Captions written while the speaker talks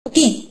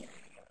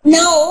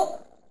Now,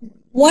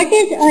 what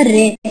is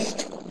a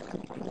rest?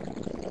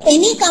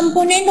 Any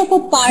component of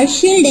a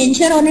partial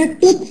denture on a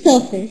tooth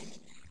surface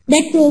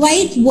that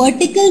provides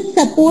vertical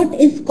support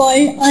is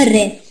called a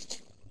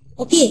rest.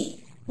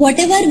 Okay,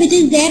 whatever which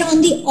is there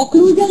on the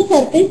occlusal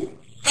surface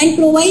and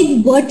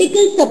provides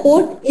vertical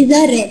support is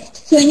a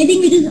rest. So anything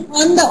which is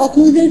on the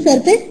occlusal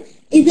surface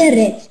is a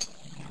rest.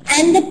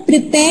 And the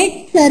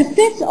prepared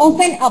surface of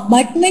an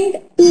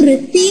abutment to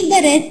receive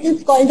the rest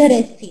is called the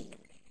rest seat.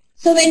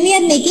 So when we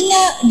are making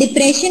a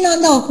depression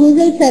on the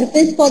occlusal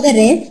surface for the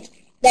rest,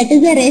 that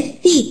is the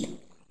rest seat.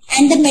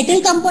 And the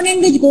metal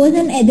component which goes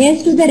and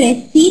adheres to the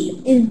rest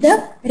seat is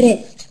the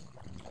rest.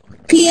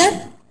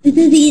 Clear? This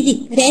is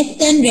easy.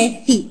 Rest and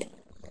rest seat.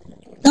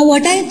 Now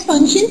what are its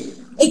functions?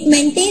 It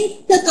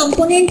maintains the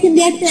components in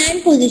their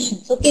planned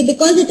positions. Okay,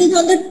 because it is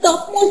on the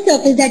topmost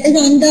surface, that is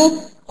on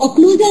the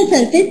occlusal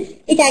surface,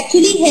 it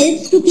actually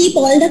helps to keep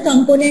all the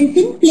components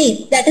in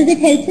place. That is, it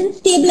helps in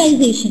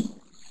stabilization.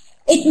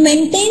 It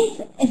maintains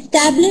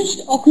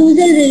established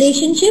occlusal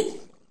relationships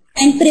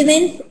and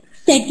prevents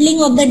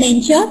settling of the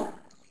denture,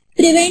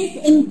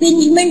 prevents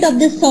impingement of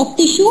the soft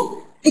tissue.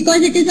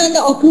 Because it is on the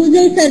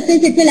occlusal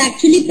surface, it will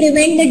actually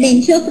prevent the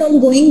denture from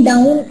going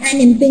down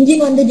and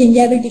impinging on the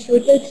gingival tissue.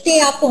 It will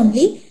stay up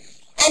only.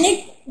 And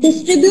it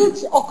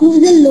distributes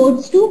occlusal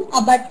loads to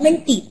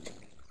abutment teeth.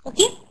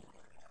 Okay.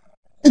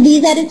 So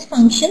these are its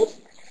functions.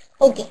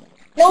 Okay.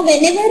 Now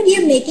whenever we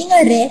are making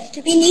a rest,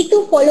 we need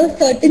to follow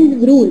certain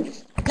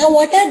rules. Now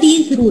what are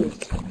these rules?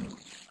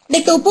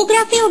 The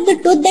topography of the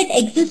tooth that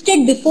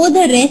existed before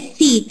the rest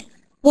seat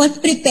was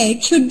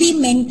prepared should be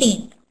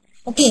maintained.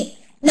 Okay.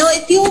 Now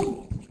if you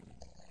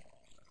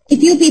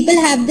people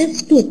have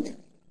this tooth,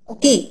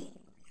 okay,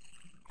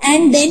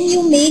 and then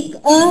you make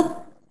a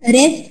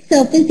rest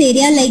surface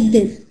area like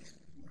this.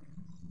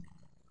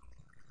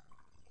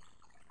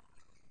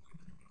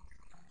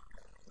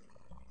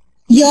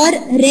 Your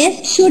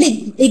rest should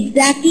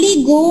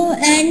exactly go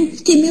and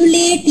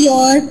stimulate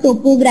your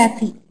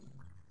topography.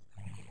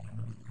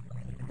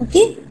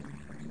 Okay?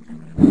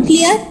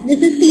 Clear?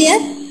 This is clear?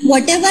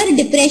 Whatever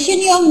depression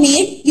you have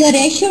made, your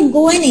rest should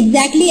go and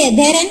exactly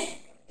adhere and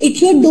it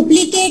should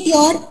duplicate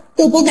your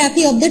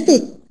topography of the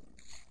tooth.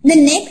 The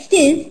next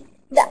is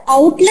the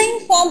outline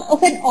form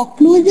of an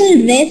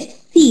occlusal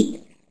rest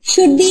seat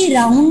should be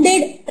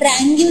rounded,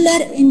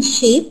 triangular in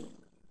shape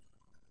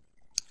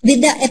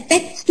with the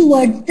apex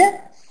towards the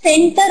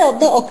center of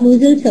the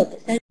occlusal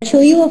surface. I'll show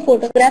you a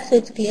photograph so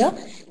it's clear.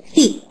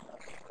 See,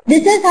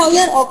 this is how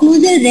your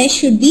occlusal rest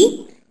should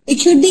be. It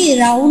should be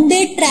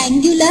rounded,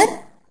 triangular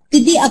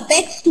with the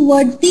apex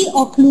towards the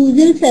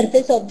occlusal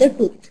surface of the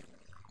tooth.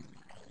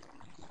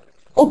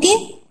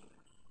 Okay?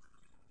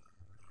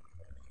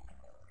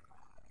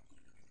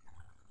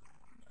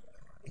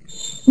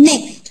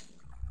 Next,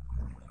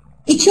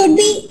 it should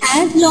be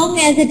as long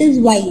as it is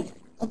wide.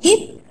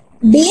 Okay?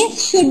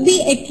 Base should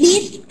be at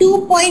least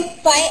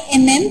 2.5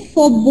 mm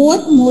for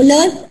both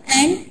molars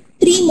and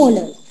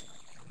premolars.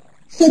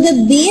 So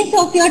the base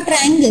of your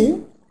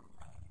triangle,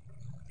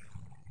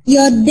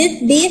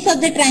 this base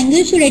of the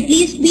triangle should at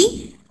least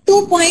be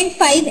 2.5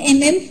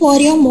 mm for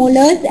your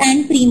molars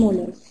and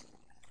premolars.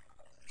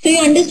 So you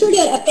understood,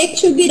 your apex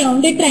should be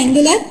rounded,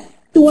 triangular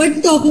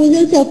towards the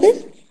occlusal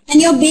surface and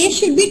your base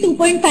should be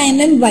 2.5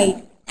 mm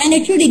wide and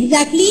it should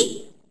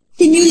exactly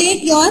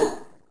simulate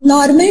your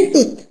normal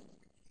tooth.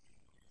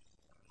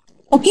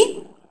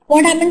 Okay?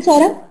 What happens,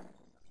 Saurabh?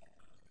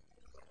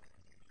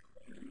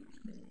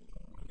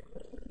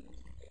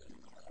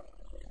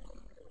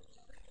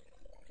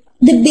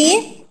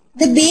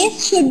 The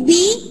base should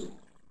be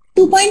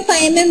 2.5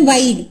 mm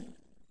wide.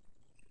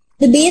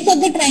 The base of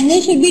the triangle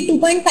should be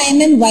 2.5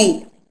 mm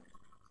wide.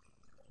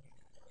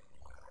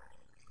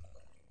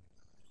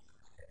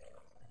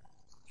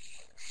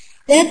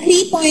 There are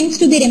 3 points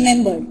to be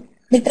remembered.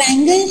 The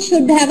triangle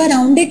should have a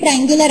rounded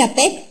triangular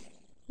apex.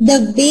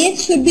 The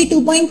base should be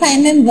 2.5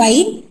 mm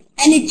wide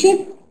and it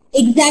should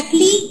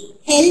exactly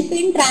help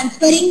in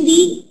transferring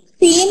the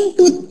same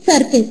tooth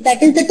surface.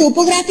 That is, the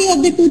topography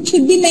of the tooth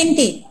should be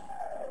maintained.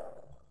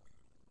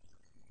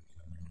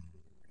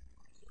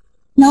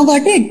 Now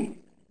got it?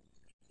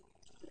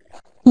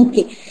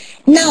 Okay.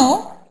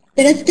 Now,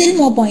 there are still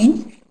more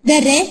points. The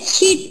rest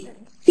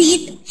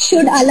seat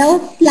should allow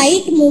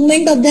slight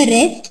movement of the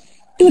rest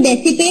to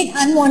dissipate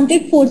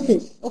unwanted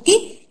forces.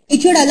 Okay?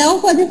 It should allow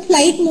for the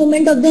slight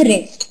movement of the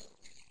rest.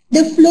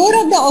 The floor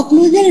of the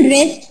occlusal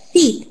rest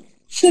seat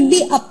should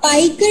be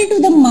apical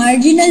to the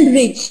marginal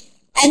ridge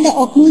and the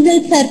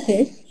occlusal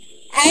surface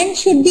and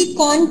should be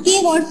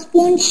concave or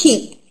spoon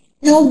shaped.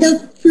 Now the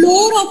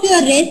floor of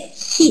your rest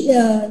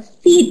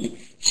seat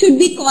should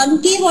be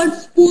concave or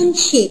spoon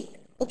shaped.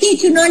 Okay, it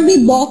should not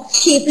be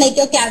box shaped like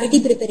your cavity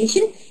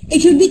preparation.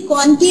 It should be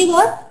concave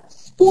or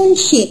spoon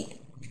shaped.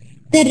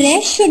 The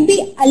rest should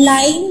be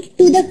aligned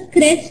to the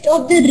crest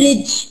of the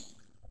ridge.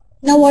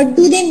 Now what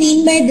do they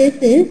mean by this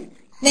is,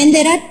 when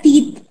there are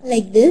teeth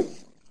like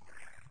this,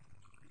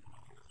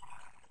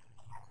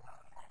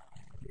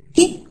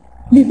 okay,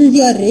 this is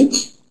your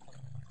ridge.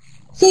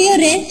 So your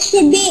rest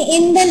should be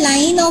in the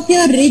line of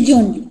your ridge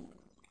only.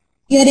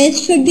 Your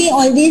rest should be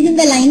always in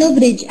the line of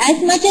ridge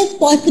as much as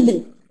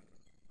possible.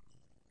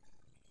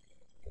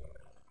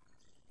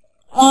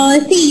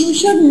 See, you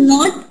should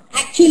not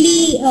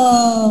actually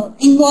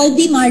involve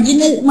the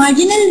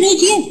marginal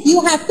ridge. Yes,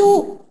 you have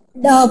to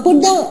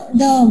put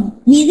the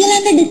mesial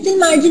and the distal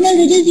marginal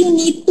ridges. You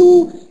need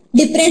to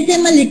depress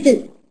them a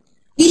little.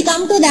 We'll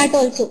come to that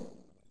also.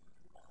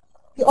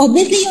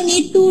 Obviously, you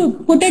need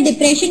to put a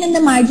depression in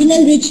the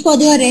marginal ridge for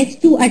your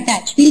rest to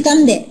attach. We'll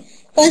come there.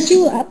 First,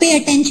 you pay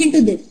attention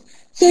to this.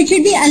 So it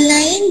should be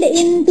aligned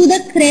into the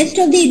crest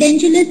of the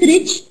edentulous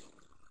ridge.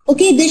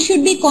 Okay, this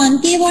should be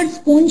concave or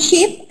spoon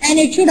shape, and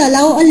it should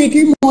allow a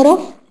little more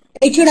of,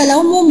 it should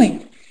allow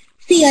movement.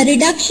 See, a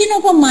reduction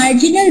of a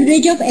marginal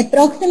ridge of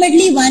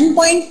approximately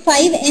 1.5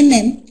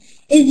 mm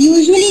is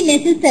usually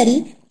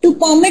necessary to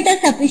permit a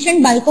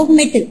sufficient bulk of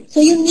metal.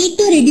 So you need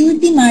to reduce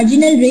the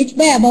marginal ridge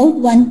by about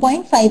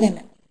 1.5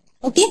 mm.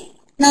 Okay,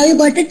 now you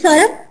got it,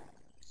 Saurabh?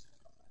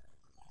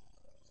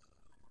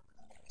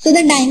 So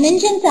the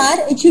dimensions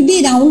are, it should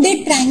be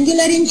rounded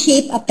triangular in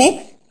shape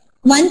apex,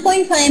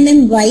 1.5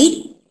 mm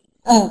wide,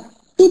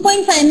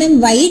 2.5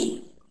 mm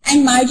wide,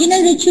 and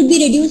marginal ridge should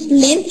be reduced,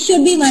 length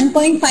should be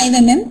 1.5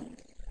 mm,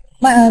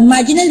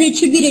 marginal ridge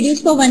should be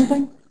reduced for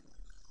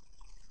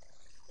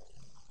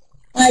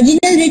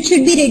marginal ridge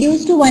should be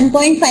reduced to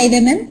 1.5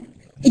 mm,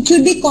 it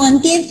should be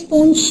concave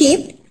spoon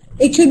shaped,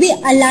 it should be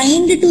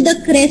aligned to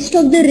the crest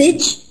of the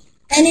ridge,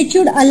 and it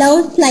should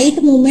allow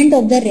slight movement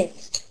of the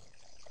rest.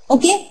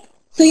 Okay?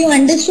 So you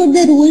understood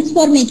the rules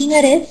for making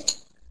a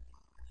rest.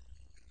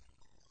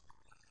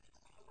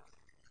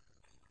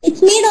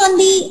 It's made on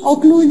the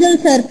occlusal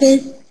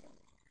surface,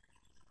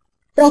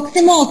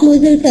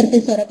 proximo-occlusal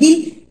surface.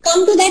 We'll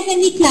come to that when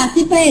we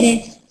classify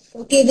rests.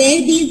 Okay, where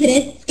these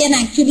rests can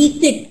actually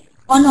sit,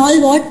 on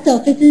all what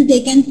surfaces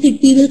they can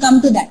sit. We will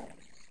come to that.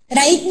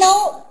 Right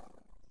now,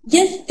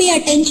 just pay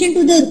attention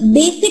to the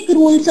basic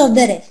rules of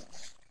the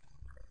rests.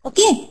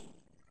 Okay?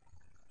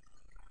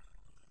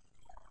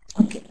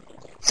 Okay.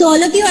 So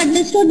all of you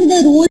understood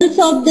the rules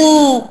of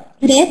the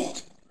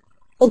rest.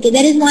 Okay,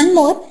 there is one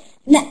more.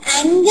 The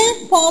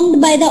angle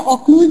formed by the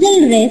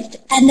occlusal rest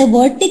and the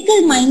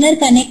vertical minor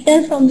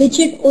connector from which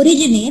it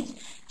originates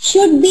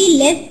should be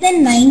less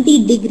than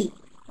 90 degree.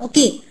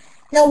 Okay.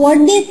 Now what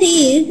they say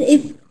is,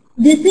 if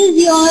this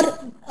is your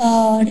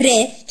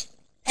rest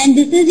and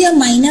this is your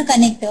minor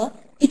connector,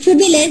 it should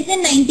be less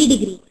than 90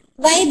 degree.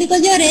 Why?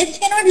 Because your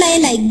rest cannot lie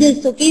like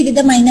this, okay, with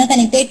the minor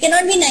connector. It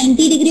cannot be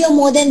 90 degree or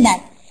more than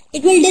that.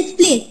 It will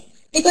displace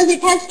because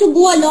it has to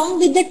go along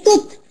with the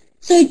tooth.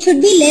 So it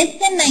should be less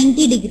than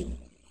 90 degree.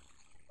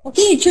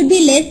 Okay, it should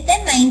be less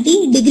than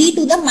 90 degree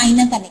to the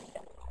minor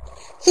connector.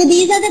 So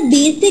these are the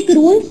basic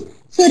rules.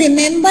 So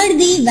remember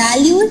the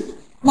values: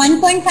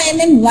 1.5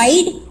 mm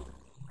wide,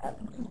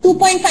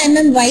 2.5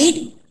 mm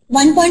wide,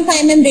 1.5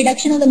 mm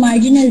reduction of the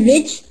marginal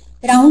ridge,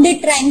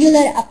 rounded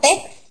triangular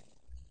apex,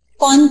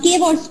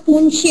 concave or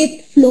spoon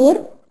shaped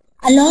floor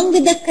along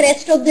with the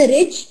crest of the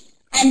ridge,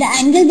 and the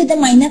angle with the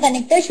minor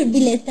connector should be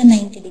less than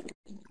 90 degree.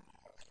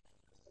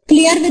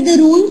 Clear with the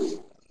rules?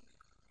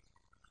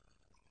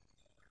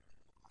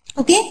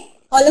 Okay,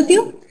 all of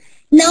you?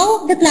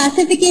 Now the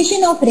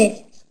classification of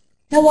rests.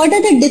 Now what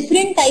are the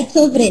different types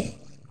of rests?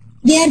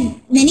 There are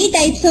many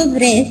types of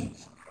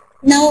rests.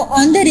 Now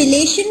on the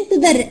relation to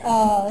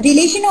the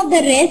relation of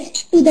the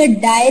rest to the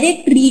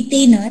direct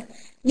retainer,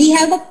 we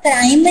have a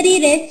primary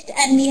rest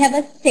and we have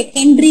a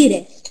secondary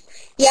rest.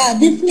 Yeah,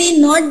 this may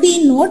not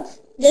be in notes.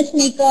 Just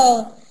make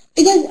a,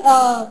 because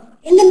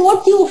in the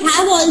notes you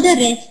have all the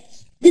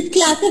rests. This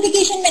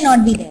classification may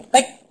not be there,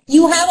 but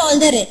you have all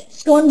the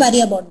rests. Don't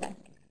worry about that.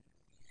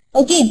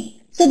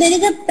 Okay, so there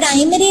is a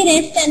primary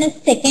rest and a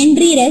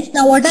secondary rest.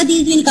 Now what are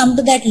these? We'll come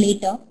to that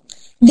later.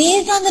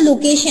 Based on the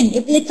location,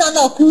 if it's on the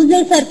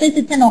occlusal surface,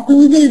 it's an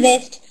occlusal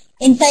rest.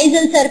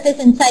 Incisal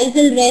surface,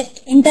 incisal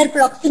rest.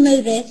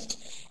 Interproximal rest.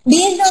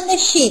 Based on the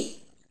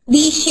shape,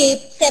 V shape,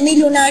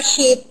 semilunar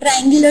shape,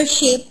 triangular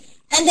shape,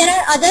 and there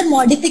are other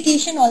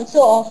modification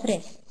also of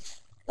rests.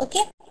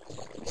 Okay,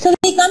 so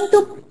we come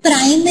to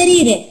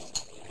primary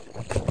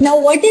rest. Now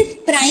what is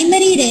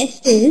primary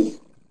rest is,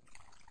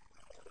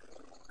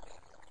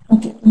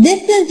 okay,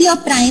 this is your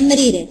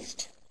primary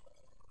rest.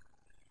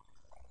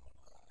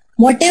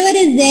 Whatever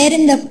is there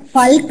in the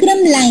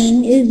fulcrum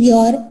line is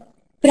your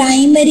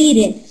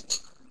primary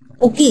rest.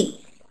 Okay,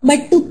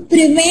 but to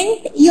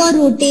prevent your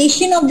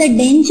rotation of the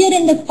denture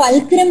in the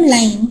fulcrum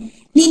line,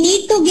 we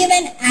need to give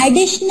an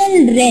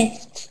additional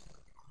rest.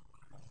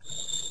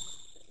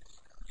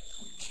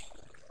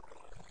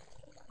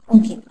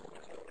 Okay,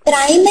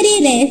 primary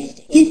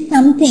rest is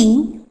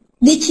something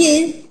which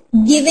is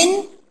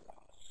given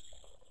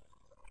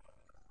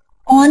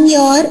on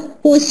your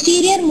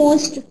posterior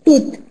most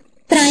tooth,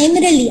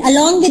 primarily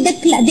along with the,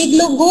 they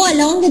go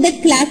along with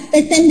the clasp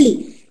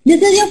assembly.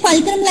 This is your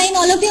fulcrum line.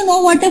 All of you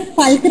know what a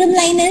fulcrum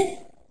line is?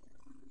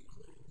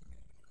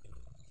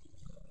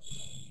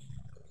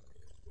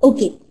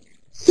 Okay.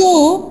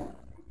 So,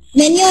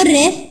 when your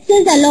rest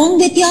is along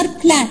with your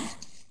clasp,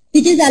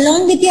 which is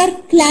along with your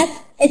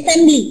clasp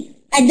assembly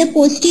at the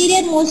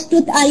posterior most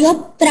tooth are your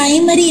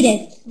primary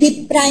rests.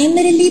 They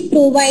primarily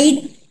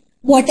provide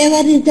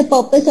whatever is the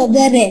purpose of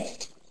the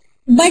rest.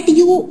 But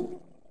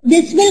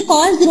this will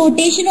cause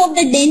rotation of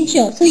the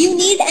denture. So you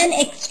need an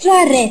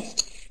extra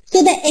rest.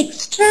 So the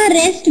extra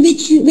rest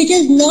which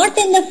is not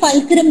in the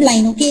fulcrum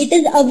line, okay, it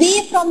is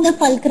away from the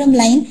fulcrum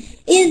line,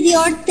 is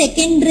your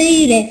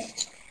secondary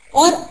rest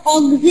or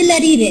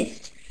auxiliary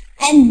rest.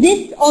 And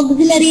this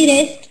auxiliary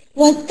rest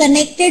was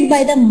connected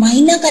by the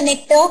minor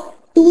connector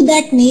to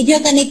that major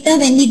connector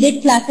when we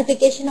did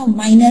classification of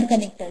minor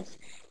connectors.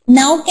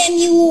 Now can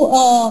you,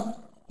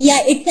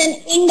 it's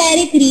an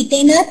indirect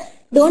retainer.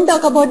 Don't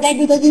talk about that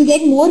because you'll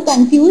get more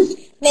confused.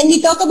 When we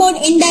talk about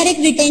indirect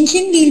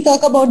retention, we'll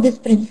talk about this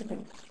principle.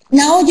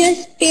 Now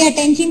just pay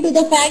attention to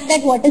the fact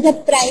that what is a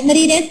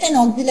primary rest and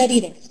auxiliary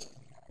rest.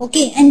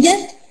 Okay, and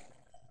just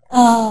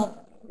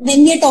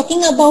when we are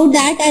talking about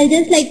that, I'll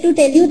just like to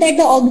tell you that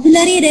the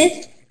auxiliary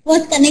rest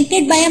was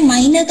connected by a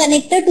minor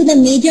connector to the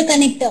major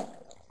connector.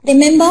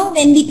 Remember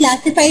when we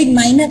classified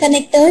minor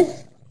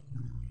connectors?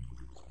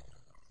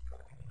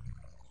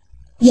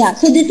 Yeah,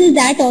 so this is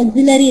that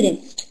auxiliary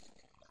rest.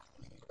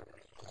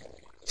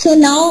 So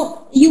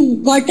now you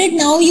got it.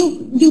 Now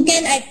you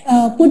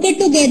can put it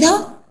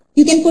together.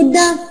 You can put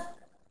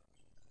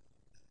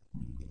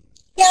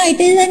it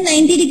is at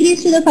 90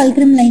 degrees to the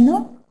fulcrum line,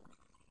 no?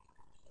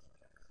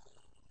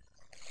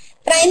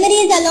 Primary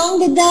is along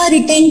with the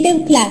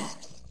retentive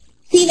clasps.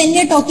 See, when we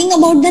are talking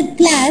about the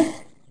clasp,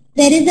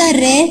 there is a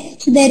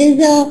rest, there is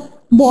a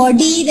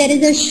body, there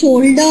is a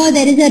shoulder,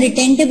 there is a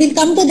retentive. We'll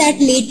come to that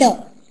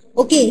later.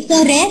 Okay,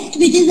 so rest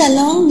which is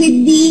along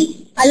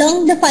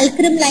the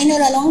fulcrum line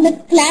or along the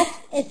clasp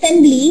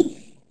assembly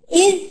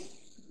is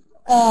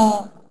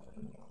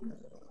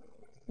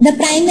the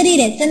primary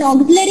rest. And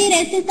auxiliary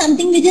rest is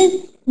something which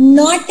is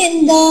not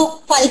in the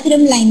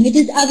fulcrum line, which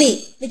is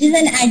away, which is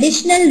an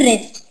additional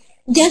rest,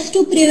 just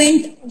to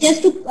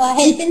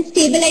help in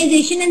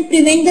stabilization and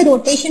prevent the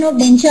rotation of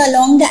denture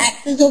along the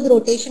axis of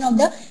rotation of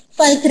the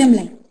fulcrum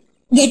line.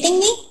 Getting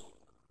me?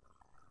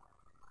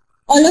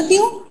 All of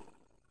you?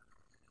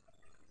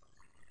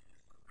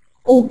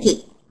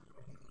 Okay.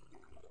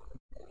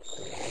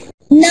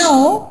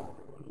 Now,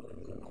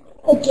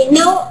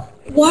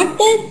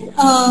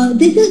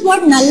 this is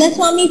what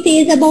Nallaswamy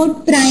says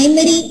about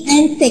primary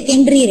and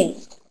secondary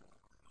rest.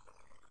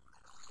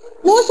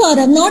 No,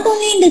 Saurabh, not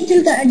only in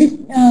distal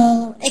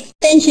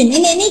extension.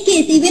 In any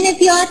case, even if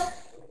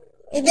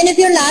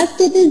your last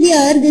tooth is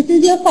here, this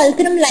is your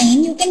fulcrum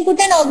line, you can put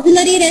an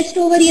auxiliary rest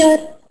over here.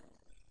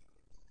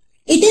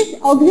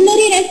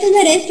 Auxiliary rest is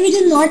a rest which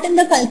is not in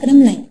the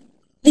fulcrum line,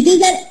 which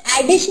is an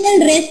additional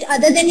rest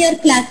other than your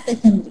clasp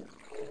assembly.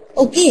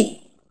 Okay.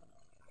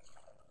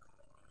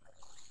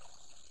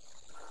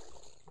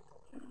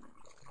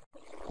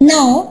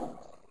 Now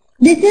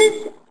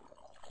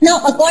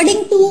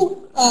according to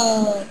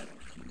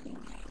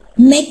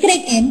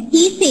McCracken,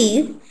 he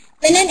says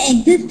when an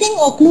existing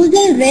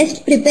occlusal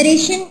rest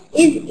preparation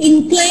is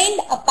inclined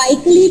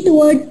apically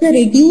towards the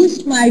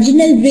reduced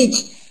marginal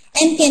ridge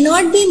and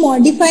cannot be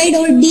modified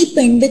or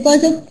deepened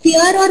because of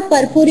fear or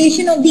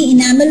perforation of the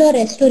enamel or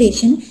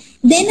restoration,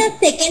 then a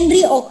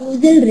secondary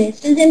occlusal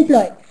rest is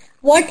employed.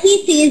 What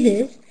he says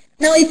is,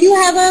 now if you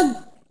have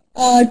a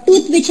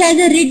tooth which has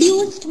a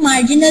reduced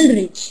marginal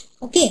ridge,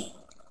 okay,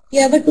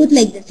 you have a tooth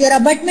like this, your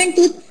abutment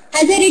tooth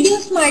has a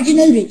reduced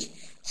marginal ridge.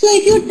 So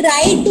if you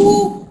try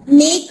to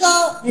make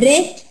a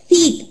rest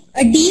seat,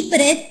 a deep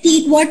rest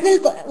seat, what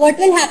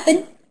will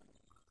happen?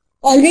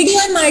 Already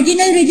your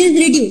marginal ridge is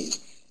reduced.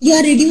 You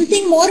are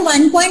reducing more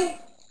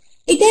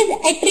it is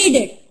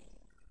attraded.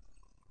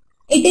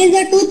 It is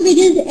a tooth which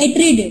is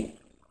attraded.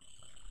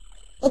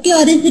 Okay,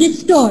 or is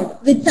restored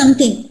with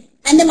something.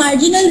 And the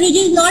marginal ridge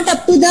is not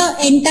up to the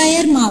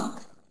entire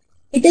mark.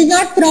 It is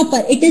not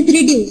proper. It is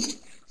reduced.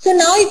 So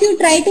now if you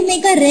try to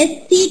make a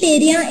rest seat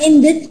area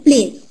in this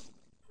place,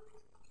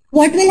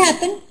 what will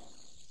happen?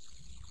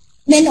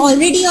 When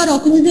already your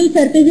occlusal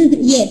surface is,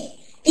 yes,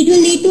 it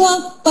will lead to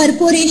a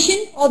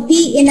perforation of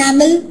the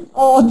enamel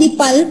of the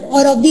pulp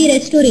or of the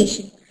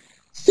restoration.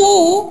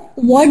 So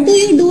what do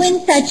you do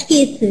in such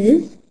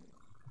cases?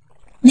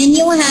 When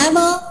you have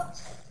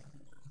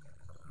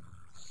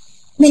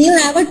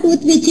a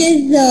tooth which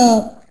is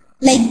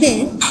like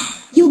this,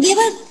 you give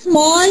a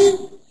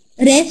small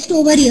rest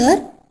over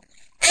here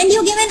and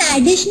you give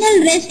an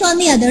additional rest on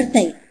the other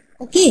side,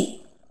 okay,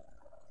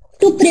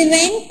 to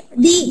prevent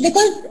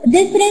because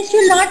this rest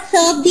will not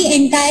serve the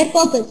entire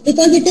purpose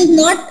because it is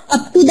not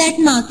up to that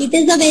mark. It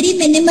is a very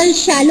minimal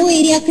shallow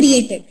area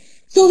created.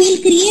 So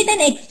we'll create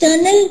an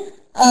external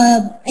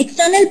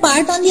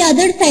part on the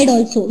other side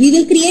also. We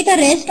will create a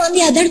rest on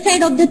the other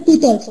side of the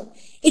tooth also.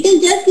 It is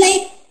just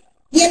like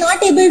we are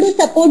not able to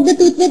support the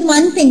tooth with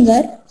one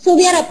finger, so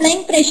we are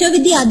applying pressure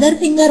with the other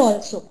finger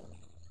also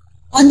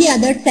on the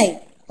other side.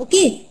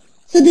 Okay.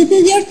 So this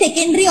is your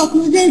secondary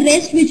occlusal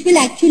rest which will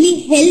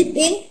actually help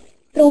in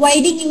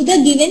providing you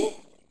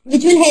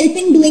which will help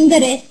in doing the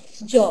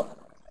rest job.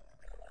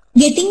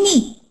 Getting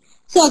me?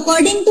 So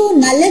according to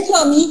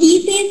Nallaswamy, he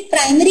says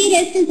primary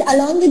rest is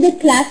along with the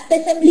clasp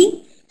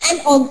assembly and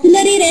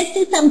auxiliary rest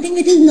is something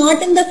which is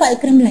not in the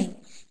fulcrum line.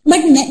 But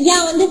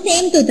yeah, on the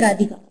same tooth,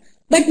 Radhika.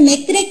 But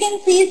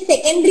McCracken says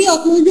secondary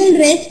occlusal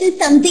rest is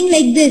something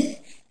like this.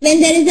 When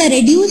there is a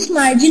reduced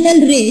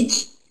marginal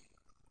ridge,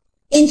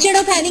 instead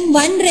of having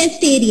one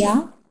rest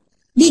area,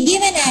 we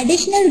give an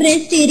additional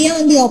rest area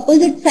on the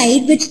opposite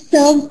side which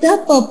serves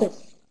the purpose.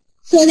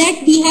 So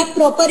that we have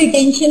proper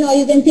retention, or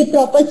you can say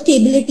proper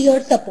stability or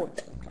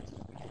support.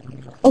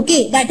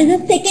 Okay, that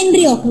is a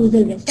secondary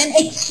occlusal rest, an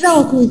extra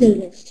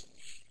occlusal rest.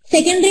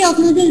 Secondary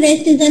occlusal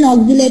rest is an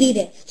auxiliary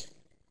rest.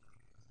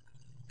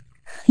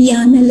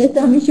 Yeah,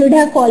 Nallaswamy should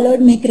have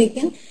followed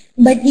McCracken,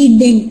 but he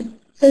didn't.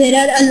 So there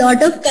are a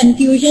lot of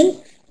confusions,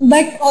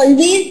 but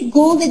always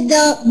go with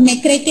the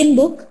McCracken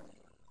book.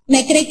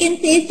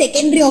 McCracken says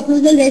secondary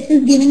occlusal rest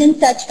is given in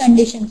such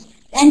conditions,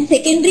 and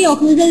secondary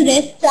occlusal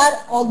rests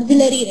are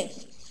auxiliary rests.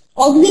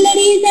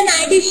 Auxiliary is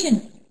an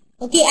addition,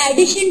 okay,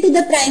 addition to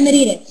the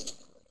primary rest.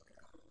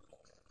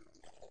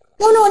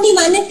 No, only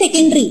one is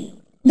secondary.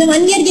 The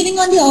one we are giving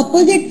on the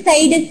opposite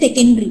side is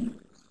secondary.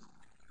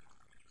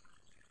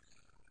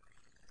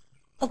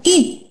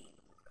 Okay.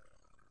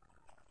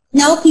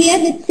 Now clear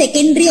with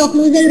secondary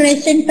occlusal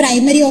rest and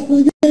primary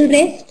occlusal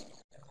rest?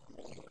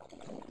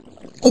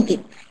 Okay.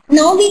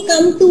 Now we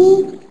come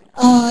to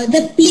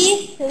the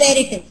place where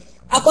it is.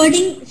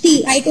 According,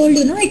 see, I told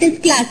you, it is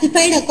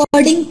classified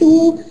according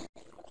to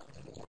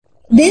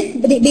this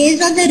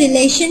based on the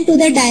relation to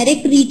the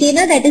direct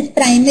retainer, that is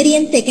primary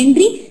and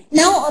secondary.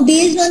 Now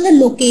based on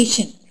the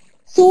location.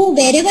 So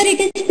wherever it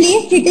is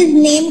placed, it is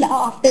named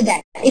after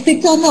that. If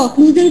it's on the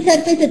occlusal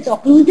surface, it's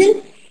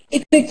occlusal.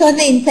 If it's on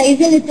the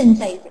incisal, it's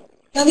incisal.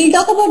 Now we'll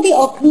talk about the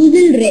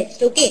occlusal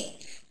rest, okay.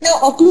 Now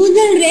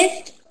occlusal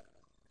rest,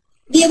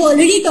 we have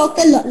already talked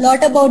a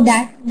lot about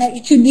that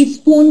it should be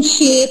spoon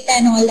shaped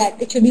and all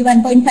that. It should be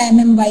 1.5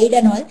 mm wide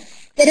and all.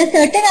 There are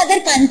certain other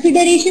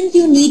considerations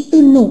you need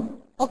to know.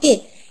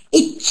 Okay.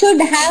 It should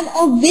have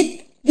a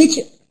width which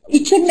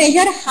it should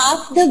measure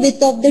half the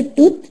width of the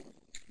tooth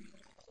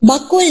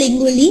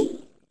buccolingually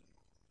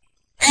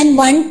and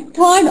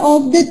 1/3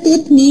 of the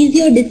tooth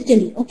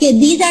mesiodistally. Okay.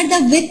 These are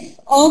the widths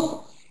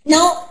of,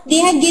 now they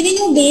have given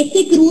you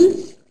basic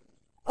rules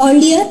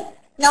earlier.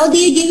 Now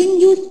they are giving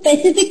you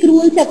specific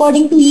rules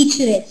according to each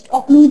rest.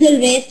 Occlusal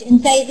rest,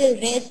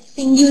 incisal rest,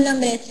 cingulum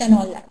rest and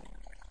all that.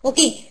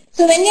 Okay.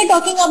 So when we are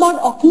talking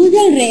about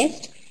occlusal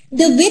rest,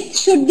 the width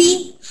should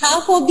be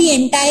half of the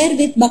entire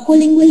width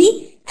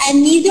buccolingually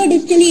and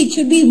mesiodistally it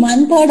should be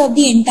 1/3 of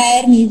the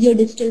entire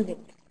mesiodistal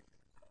width.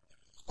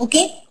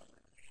 Okay.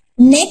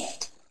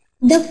 Next,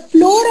 the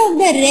floor of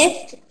the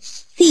rest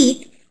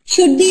seat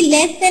should be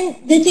less than,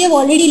 this we have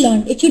already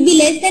learned, it should be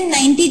less than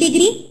 90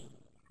 degree.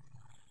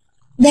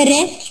 The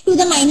rest to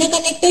the minor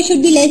connector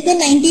should be less than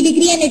 90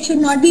 degree and it should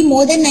not be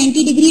more than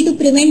 90 degree to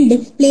prevent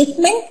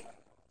displacement.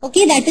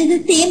 Okay, that is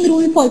the same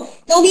rule for,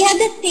 now we have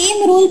the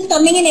same rules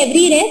coming in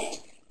every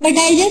rest, but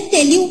I'll just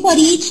tell you for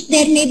each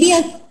there may be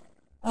a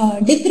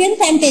difference.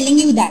 I'm telling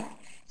you that.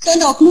 So in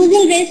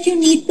occlusal rest you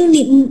need to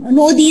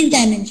know these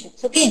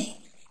dimensions. Okay,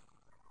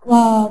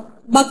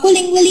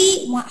 buccolingually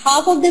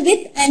half of the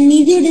width and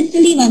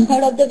mesiodistally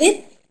 1/3 of the width,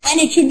 and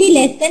it should be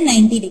less than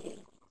 90 degree.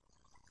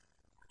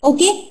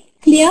 Okay,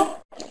 clear?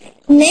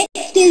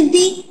 Next is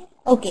the,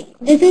 okay,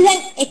 this is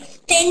an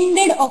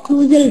extended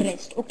occlusal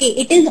rest. Okay,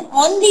 it is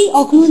on the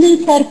occlusal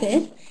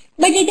surface,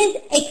 but it is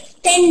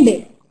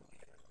extended.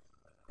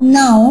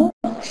 Now,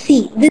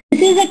 see,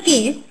 this is a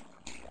case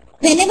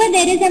whenever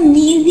there is a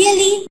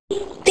mesially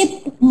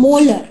tipped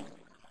molar,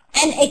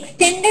 an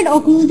extended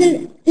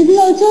occlusal, this is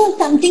also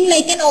something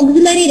like an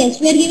auxiliary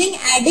rest. We are giving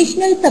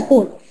additional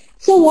support.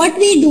 So what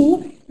we do,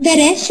 the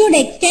rest should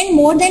extend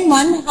more than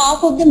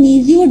 1/2 of the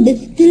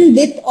mesiodistal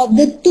width of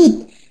the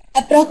tooth.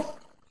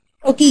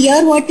 Okay,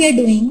 here what we are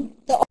doing,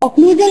 the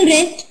occlusal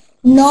rest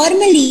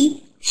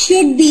normally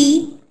should be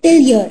till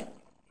here.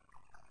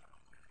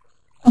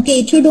 Okay,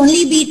 it should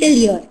only be till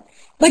here.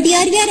 But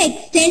here we are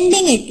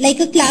extending it like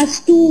a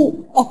class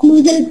 2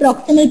 occlusal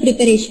proximal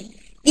preparation.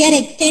 We are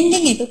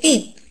extending it,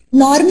 okay.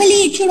 Normally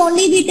it should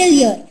only be till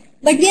here.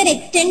 But we are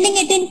extending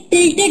it in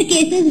tilted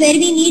cases where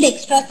we need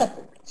extra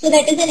support. So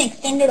that is an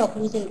extended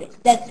occlusal rest.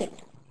 That's it.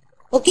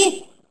 Okay.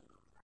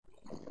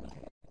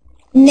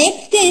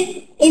 Next is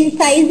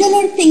incisal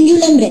or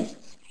cingulum rests.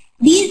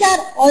 These are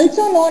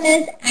also known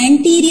as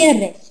anterior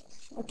rests.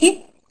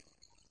 Okay.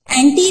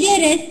 Anterior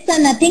rests are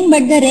nothing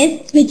but the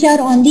rests which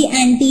are on the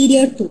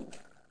anterior tooth.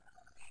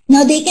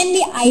 Now they can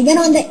be either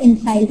on the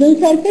incisal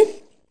surface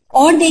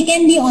or they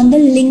can be on the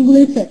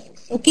lingual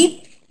surface. Okay.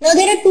 Now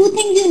there are two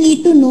things you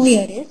need to know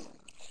here is,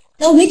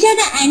 now which are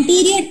the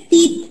anterior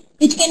teeth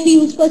which can be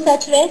used for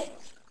such rests?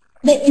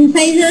 The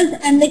incisors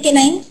and the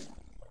canines.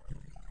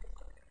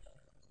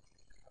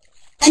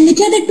 And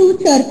which are the two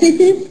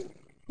surfaces?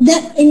 The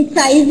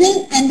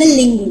incisal and the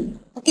lingual.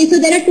 Okay, so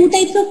there are two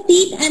types of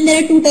teeth and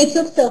there are two types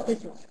of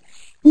surfaces.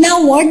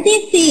 Now what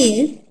they say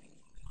is,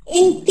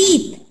 in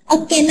teeth, a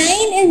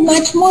canine is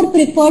much more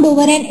preferred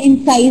over an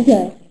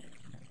incisor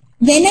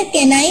When a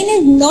canine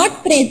is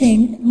not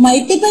present,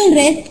 multiple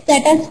rests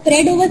that are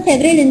spread over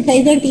several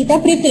incisor teeth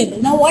are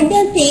preferable. Now what they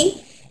are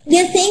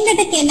saying that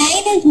a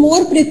canine is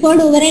more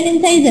preferred over an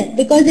incisor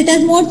because it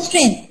has more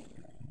strength.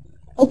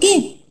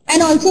 Okay,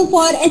 and also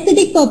for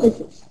aesthetic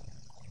purposes.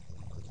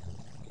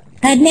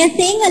 And they are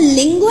saying a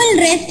lingual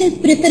rest is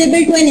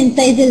preferable to an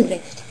incisal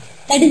rest.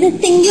 That is, a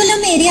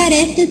cingulum area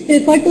rest is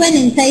preferred to an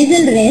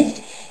incisal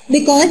rest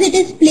because it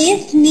is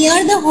placed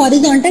near the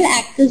horizontal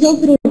axis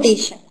of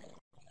rotation.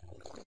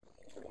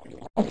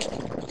 Okay.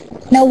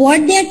 Now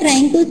what they are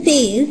trying to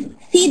say is,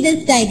 see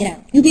this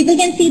diagram. You people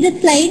can see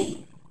this slide?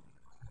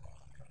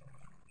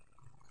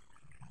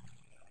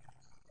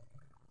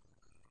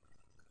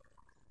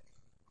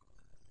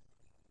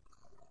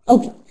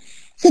 Okay.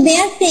 So they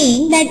are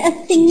saying that a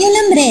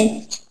cingulum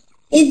rest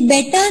is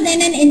better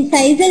than an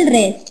incisal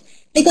rest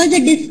because the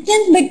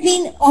distance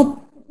between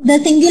the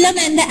cingulum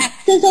and the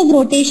axis of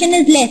rotation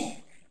is less.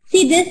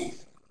 See,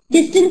 this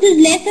distance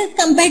is less as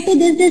compared to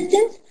this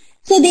distance.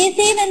 So they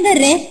say when the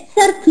rests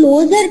are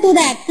closer to the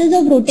axis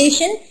of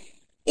rotation,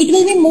 it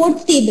will be more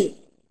stable.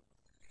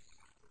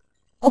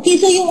 Okay,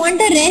 so you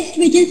want a rest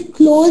which is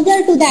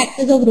closer to the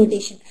axis of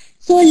rotation.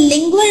 So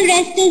lingual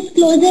rest is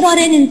closer or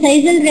an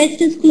incisal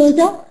rest is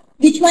closer.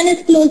 Which one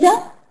is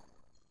closer?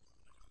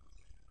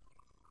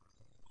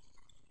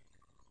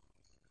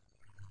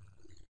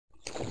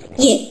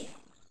 Yes.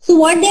 So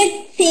what they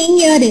are saying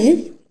here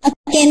is a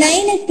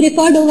canine is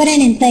preferred over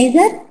an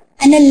incisor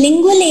and a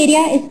lingual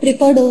area is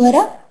preferred over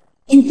a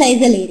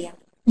incisal area.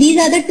 These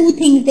are the two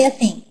things they are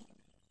saying.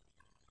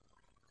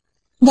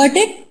 Got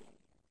it?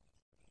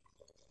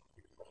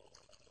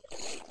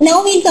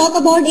 Now we'll talk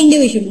about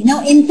individually.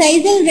 Now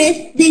incisal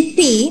rest, they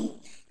say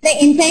the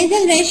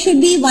incisal rest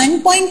should be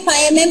 1.5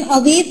 mm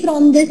away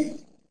from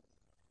this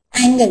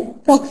angle,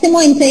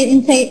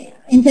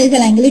 proximo-incisal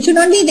angle. It should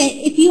not be,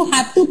 if you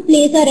have to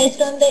place a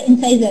rest on the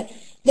incisor,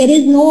 there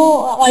is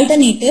no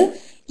alternative.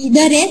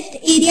 The rest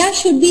area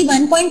should be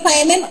 1.5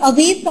 mm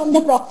away from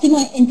the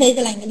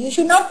proximo-incisal angle. You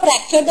should not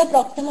fracture the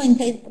proximal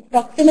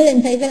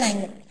incisal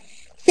angle.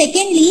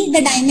 Secondly,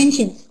 the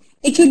dimensions.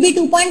 It should be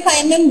 2.5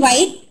 mm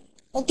wide.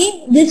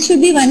 Okay, this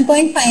should be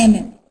 1.5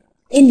 mm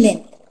in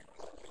length.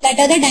 That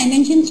are the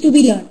dimensions to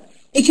be learned.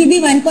 It should be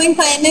 1.5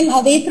 mm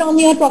away from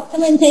your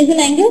proximal incisal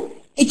angle.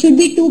 It should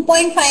be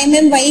 2.5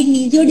 mm wide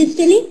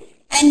mesiodistally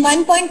and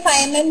 1.5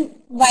 mm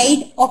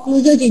wide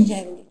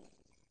occlusogingivally.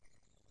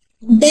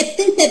 Depth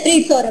is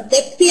separate, Saurabh.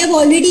 Depth we have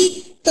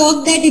already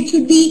talked that it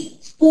should be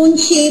spoon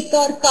shaped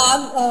or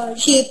carve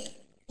shaped.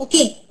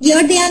 Okay.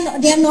 Here they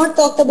have not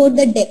talked about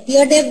the depth.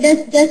 Here they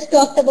have just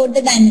talked about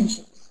the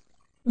dimensions.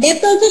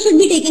 Depth also should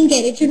be taken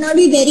care. It should not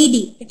be very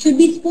deep. It should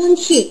be spoon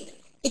shaped.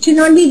 It should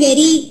not be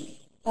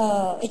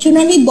it should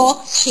not be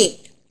box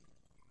shaped.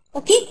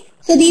 Okay.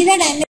 So these are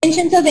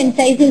dimensions of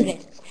incisal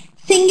rest.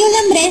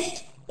 Cingulum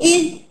rest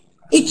is,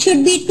 it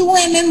should be 2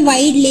 mm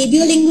wide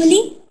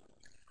labiolingually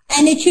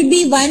and it should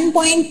be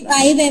 1.5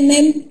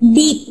 mm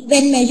deep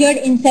when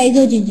measured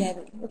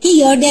incisogingivally. Okay.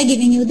 Here they are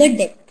giving you the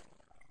depth.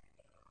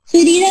 So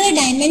these are the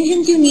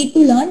dimensions you need to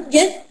learn.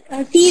 Just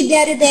see if they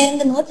are there in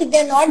the notes. If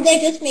they are not there,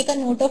 just make a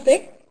note of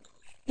it.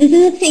 This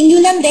is a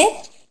cingulum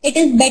rest. It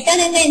is better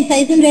than the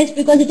incisal rest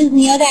because it is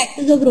near the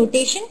axis of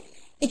rotation.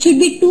 It should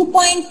be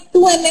 2.2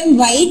 mm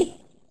wide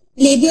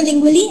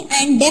labiolingually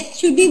and depth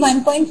should be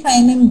 1.5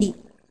 mm deep.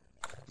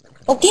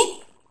 Okay?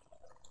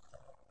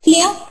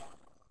 Clear?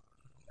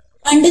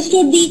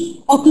 Understood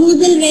the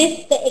occlusal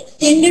rest, the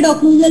extended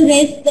occlusal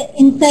rest, the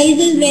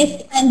incisal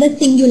rest and the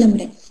cingulum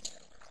rest.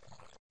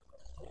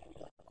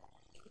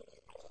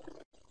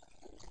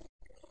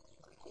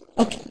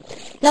 Okay.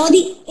 Now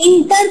the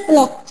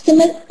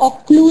interproximal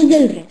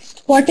occlusal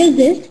rest. What is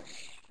this?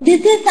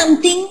 This is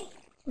something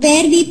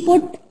where we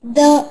put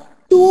the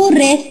two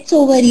rests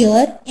over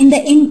here in the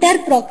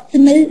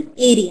interproximal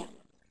area.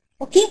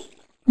 Okay.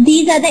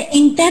 These are the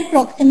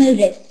interproximal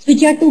rests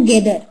which are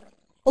together.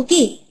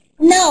 Okay.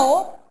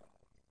 Now,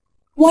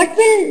 what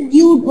will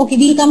you, okay,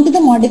 we'll come to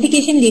the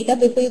modification later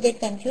before you get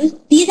confused.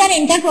 These are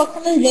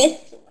interproximal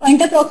rests,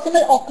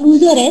 interproximal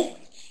occlusal rests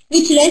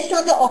which rest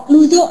on the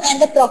occlusal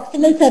and the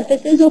proximal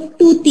surfaces of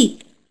two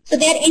teeth. So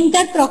they are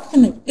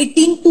interproximal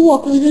between two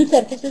occlusal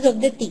surfaces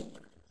of the teeth.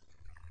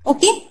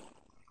 Okay?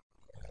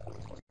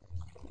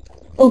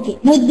 Okay.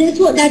 Now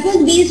that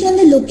was based on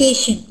the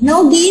location.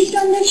 Now based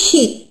on the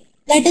shape,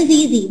 that is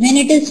easy. When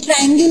it is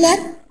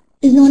triangular,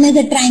 it is known as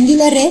a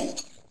triangular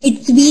rest.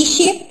 It's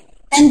V-shaped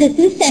and this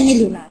is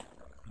semilunar.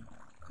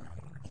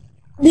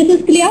 This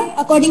is clear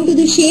according to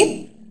the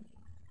shape?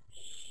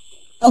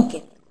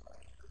 Okay.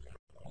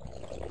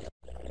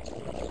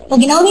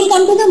 Okay, now we'll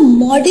come to the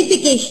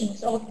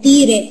modifications of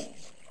the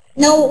rests.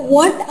 Now,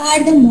 what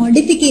are the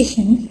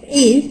modifications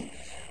is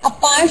a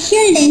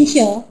partial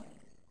denture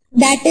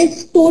that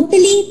is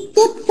totally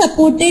tooth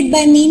supported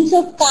by means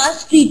of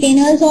cast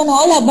retainers on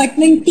all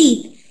abutment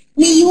teeth.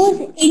 We use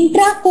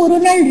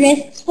intracoronal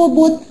rests for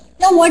both.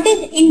 Now, what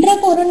is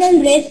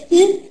intracoronal rest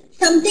is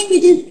something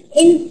which is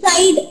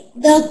inside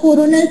the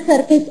coronal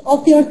surface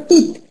of your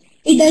tooth.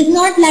 It does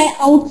not lie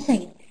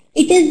outside.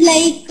 It is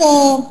like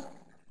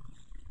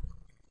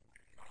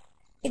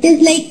It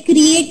is like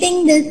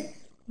creating this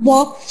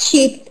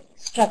box-shaped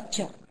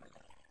structure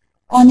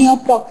on your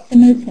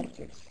proximal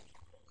surface.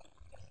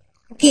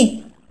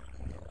 Okay.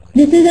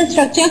 This is a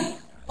structure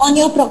on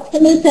your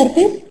proximal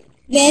surface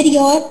where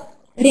your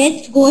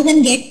rest goes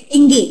and gets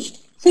engaged.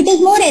 So it is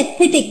more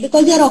aesthetic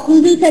because your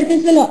occlusal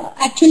surface will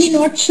actually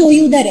not show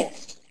you the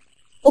rest.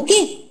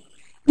 Okay.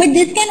 But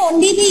this can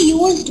only be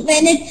used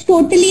when it's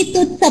totally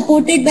tooth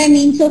supported by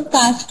means of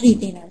cast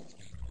retainers.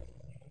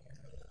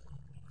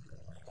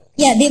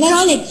 Yeah, they were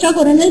all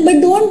extracoronal,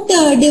 but don't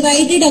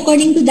divide it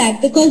according to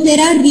that because there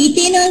are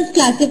retainers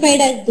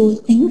classified as those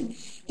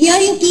things. Here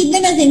you keep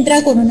them as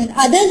intracoronal.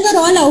 Others were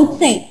all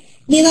outside.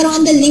 They were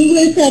on the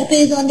lingual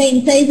surface, on the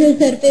incisal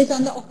surface,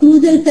 on the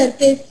occlusal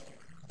surface,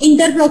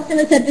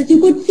 interproximal surface. You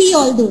could see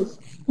all those.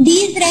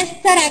 These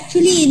rests are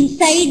actually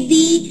inside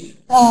the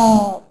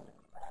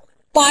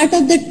part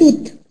of the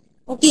tooth.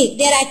 Okay,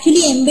 they are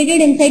actually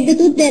embedded inside the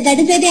tooth. That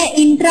is why they are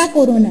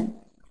intracoronal.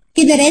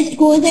 Okay, the rest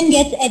goes and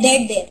gets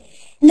added there.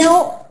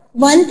 Now,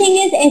 one thing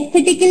is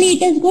aesthetically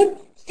it is good.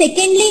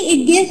 Secondly,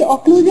 it gives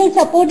occlusal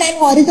support and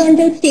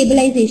horizontal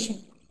stabilization.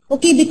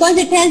 Okay, because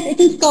it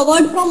is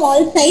covered from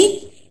all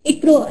sides.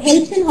 It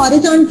helps in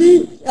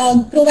horizontal,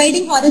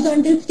 providing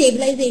horizontal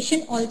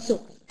stabilization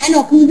also and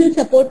occlusal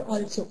support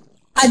also.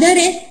 Other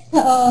rests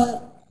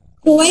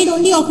provide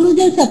only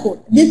occlusal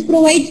support. This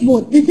provides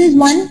both. This is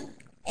one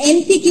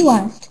MCQ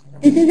asked.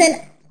 This is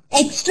an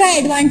extra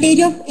advantage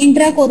of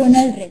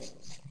intracoronal rests.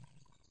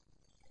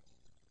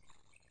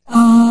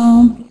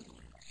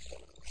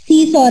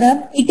 See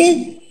Saurabh, it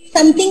is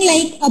something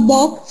like a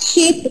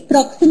box-shaped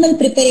proximal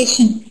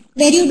preparation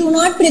where you do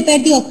not prepare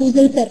the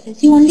occlusal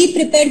surface. You only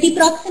prepare the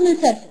proximal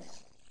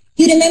surface.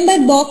 You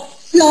remember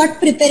box slot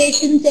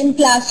preparations and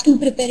class 2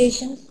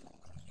 preparations?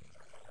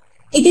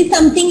 It is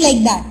something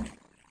like that.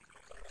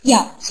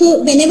 Yeah,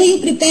 so whenever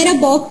you prepare a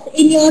box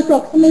in your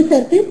proximal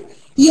surface,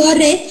 your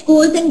rest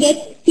goes and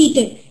gets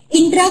seated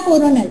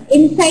intracoronal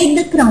inside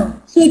the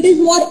crown. So it is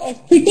more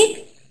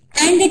aesthetic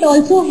and it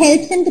also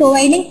helps in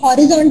providing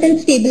horizontal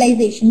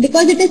stabilization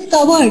because it is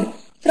covered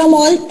from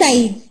all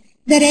sides.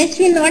 The rest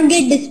will not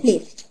get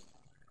displaced.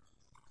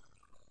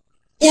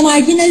 The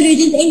marginal ridge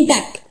is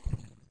intact.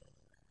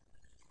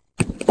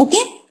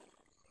 Okay?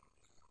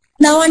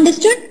 Now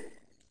understood?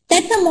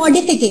 That's a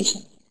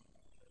modification.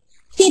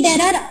 See,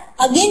 there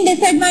are again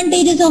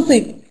disadvantages of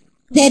it.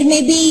 There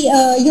may be,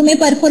 you may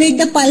perforate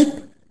the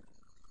pulp.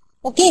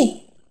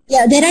 Okay?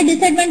 Yeah, there are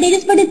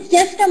disadvantages, but it's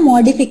just a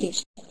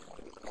modification.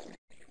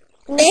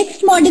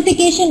 Next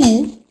modification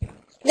is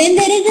when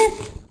there is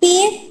a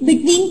space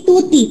between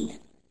two teeth.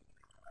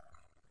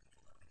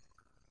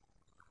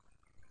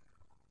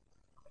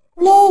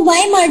 No,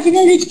 why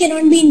marginal ridge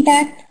cannot be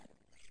intact?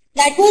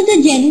 That was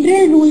the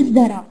general rules,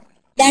 Dhara.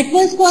 That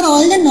was for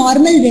all the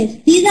normal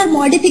rests. These are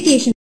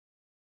modifications.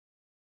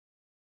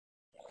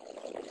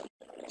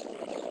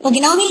 Okay,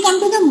 now we'll come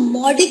to the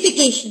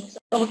modifications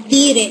of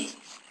the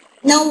rests.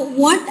 Now,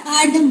 what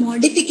are the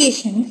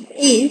modifications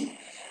is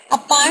a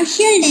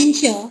partial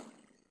denture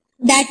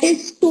that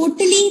is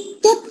totally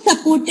tooth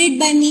supported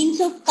by means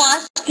of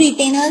cast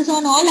retainers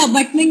on all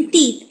abutment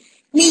teeth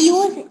may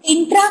use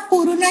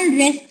intracoronal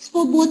rests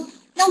for both.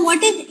 Now,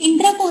 what is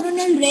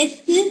intracoronal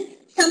rest is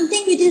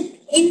something which is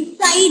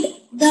inside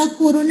the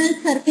coronal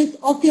surface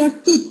of your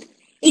tooth.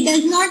 It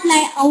does not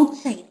lie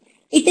outside.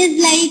 It is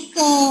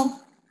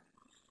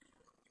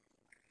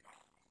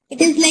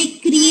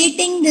like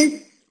creating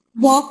this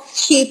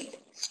box-shaped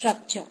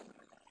structure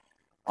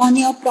on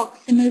your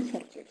proximal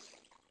surface.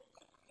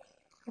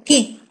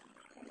 Okay.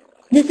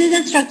 This is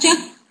a structure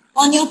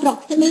on your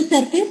proximal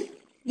surface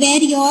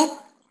where your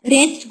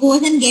rest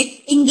goes and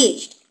gets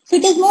engaged. So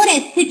it is more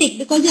aesthetic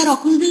because your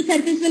occlusal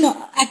surface will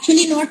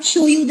actually not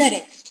show you the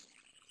rest.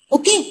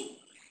 Okay.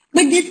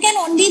 But this can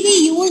only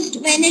be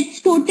used when it's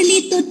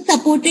totally tooth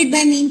supported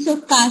by means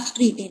of cast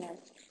retainers.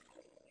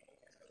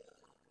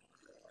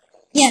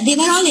 Yeah, they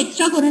were all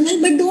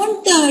extracoronal, but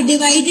don't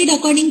divide it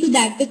according to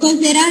that because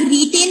there are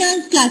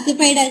retainers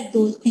classified as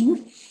those things.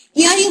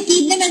 Here you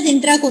keep them as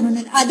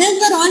intracoronal. Others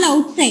were all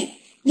outside.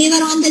 They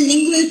were on the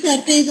lingual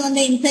surface, on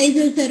the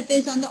incisal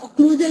surface, on the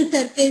occlusal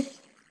surface,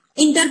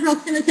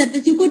 interproximal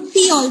surface. You could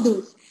see all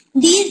those.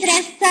 These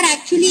rests are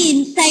actually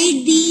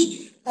inside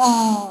the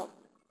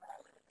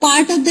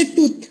part of the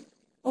tooth.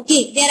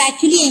 Okay, they are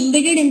actually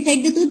embedded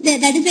inside the tooth.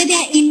 That is why they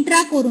are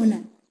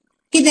intracoronal.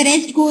 Okay, the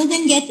rest goes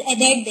and gets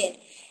added there.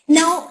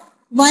 Now,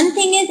 one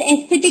thing is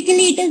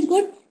aesthetically it is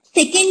good.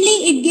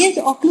 Secondly, it gives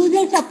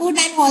occlusal support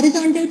and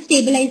horizontal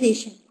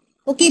stabilization.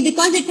 Okay,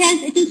 because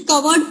it is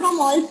covered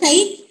from all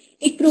sides.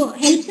 It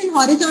helps in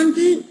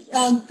horizontal,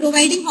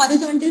 providing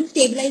horizontal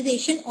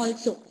stabilization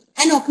also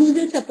and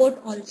occlusal support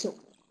also.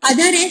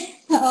 Other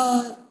rests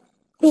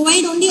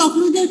provide only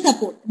occlusal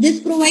support. This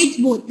provides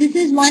both. This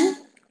is one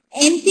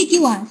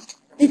MCQ asked.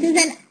 This is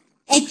an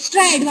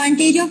extra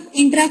advantage of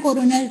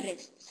intracoronal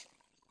rests.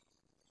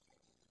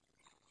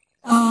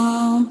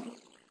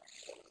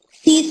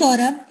 See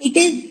Saurabh, it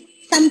is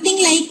something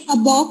like a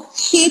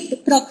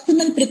box-shaped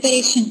proximal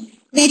preparation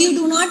where you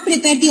do not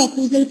prepare the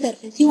occlusal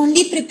surface. You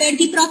only prepare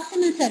the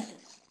proximal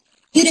surface.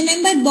 You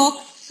remember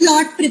box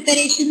slot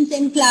preparations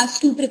in class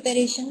 2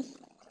 preparations?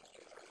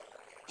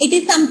 It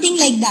is something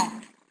like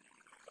that.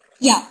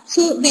 Yeah,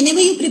 so whenever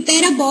you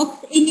prepare a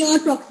box in your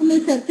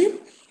proximal surface,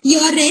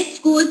 your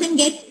rest goes and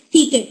gets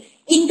seated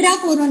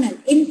intracoronal,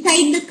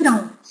 inside the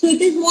crown. So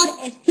it is more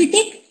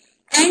aesthetic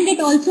and it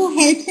also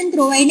helps in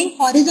providing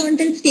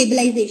horizontal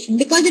stabilization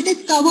because it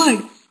is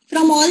covered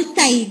from all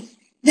sides.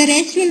 The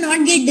rest will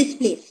not get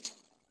displaced.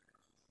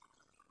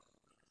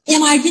 The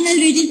marginal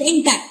ridge is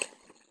intact.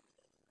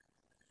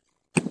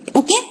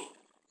 Okay?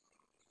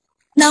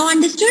 Now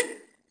understood?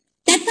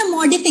 That's a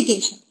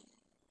modification.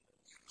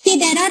 See,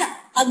 there are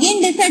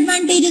again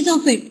disadvantages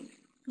of it.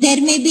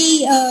 There may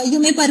be, you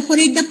may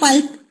perforate the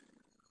pulp.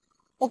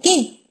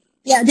 Okay?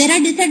 Yeah, there are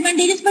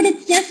disadvantages, but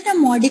it's just a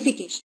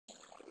modification.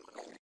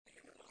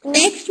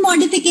 Next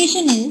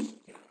modification is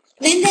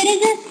when there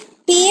is a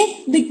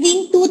space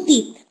between two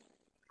teeth.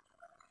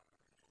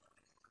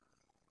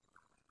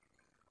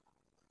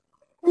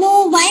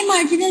 No, why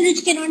marginal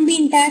ridge cannot be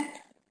intact?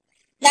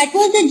 That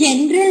was the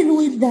general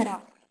rules, Dhara.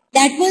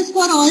 That was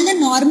for all the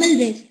normal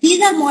rests.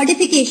 These are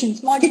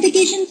modifications.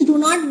 Modifications do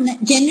not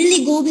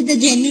generally go with the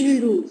general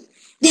rules.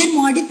 They are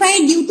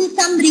modified due to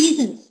some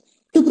reasons.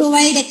 To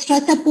provide extra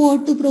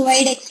support, to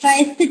provide extra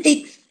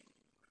aesthetics.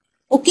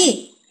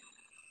 Okay.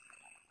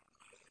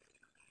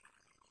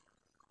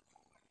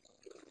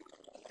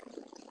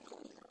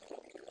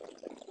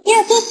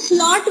 Yeah, so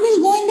slot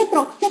will go in the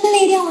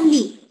proximal area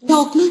only. The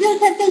occlusal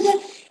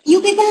surface,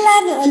 you people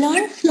have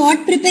learned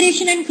slot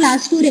preparation in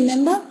class 2,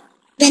 remember?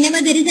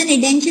 Whenever there is an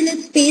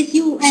edentulous space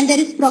and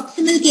there is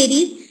proximal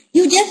caries,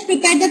 you just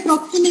prepare the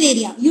proximal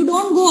area. You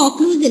don't go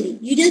occlusally.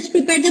 You just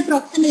prepare the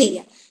proximal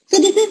area. So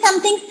this is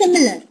something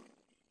similar.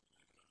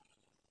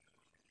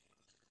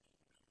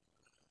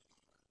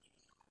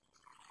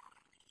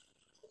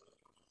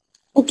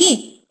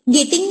 Okay,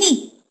 getting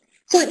me?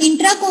 So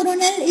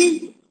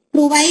intracoronal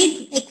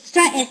provides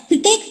extra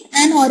aesthetics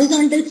and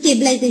horizontal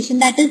stabilization.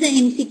 That is the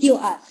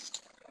MCQ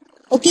asked.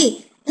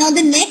 Okay, now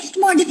the next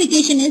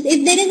modification is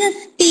if there is a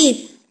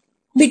space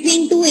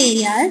between two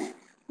areas,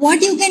 what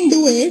you can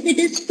do is it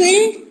is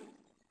filled,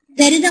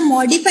 there is a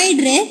modified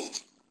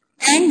rest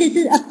and this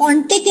is a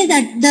pontic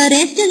the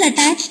rest is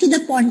attached to the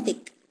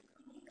pontic.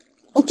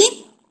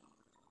 Okay,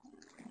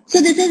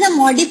 so this is a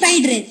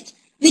modified rest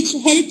which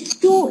helps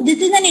to, this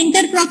is an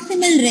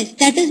interproximal rest.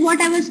 That is what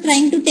I was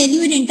trying to tell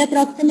you in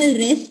interproximal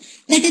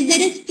rest, that if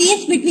there is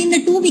space between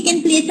the two, we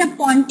can place a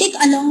pontic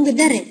along with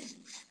the rest.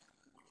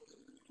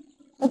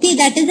 Okay,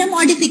 that is a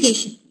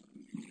modification.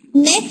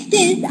 Next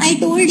is, I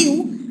told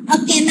you, a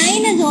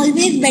canine is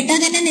always better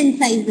than an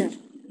incisor.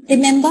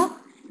 Remember?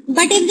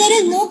 But if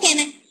there is no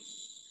canine,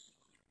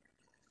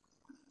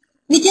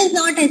 which is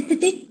not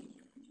aesthetic,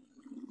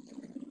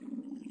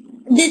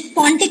 this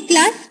pontic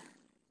class,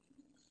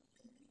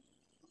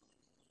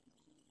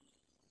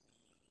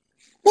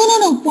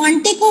 no,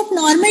 pontic of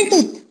normal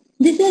tooth.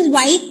 This is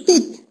white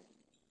tooth.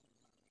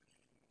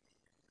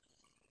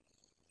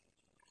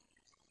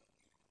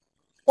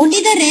 Only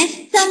the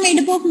rests are made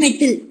up of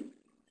metal.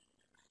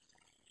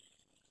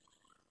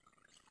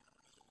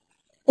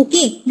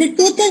 Okay, the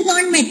tooth is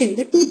not metal.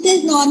 The tooth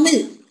is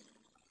normal.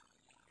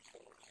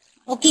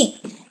 Okay,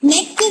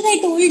 next is I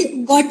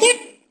told, got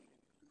it?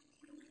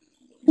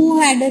 Who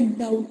had a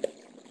doubt?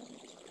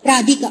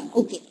 Radhika,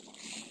 okay.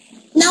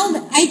 Now,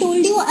 I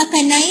told you a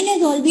canine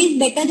is always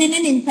better than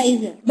an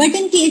incisor. But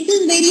in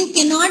cases where you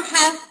cannot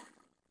have,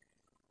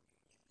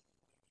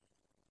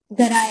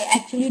 I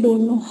actually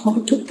don't know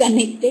how to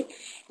connect it.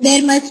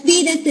 There must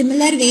be the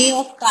similar way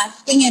of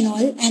casting and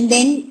all and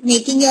then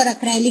making your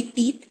acrylic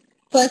teeth.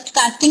 First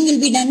casting will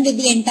be done with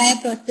the entire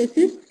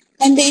prosthesis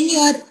and then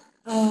your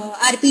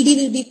RPD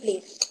will be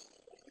placed.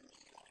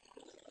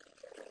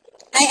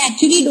 I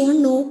actually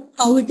don't know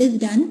how it is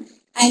done.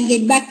 I'll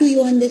get back to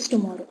you on this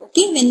tomorrow,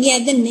 okay, when we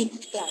have the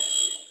next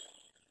class.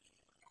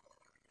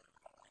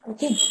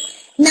 Okay.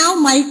 Now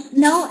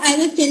I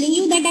was telling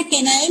you that a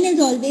canine is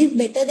always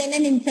better than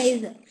an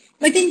incisor.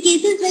 But in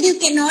cases where you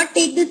cannot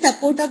take the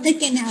support of the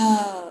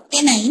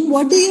canine,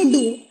 what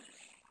do?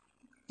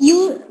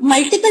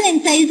 Multiple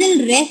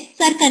incisal rests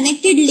are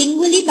connected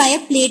lingually by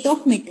a plate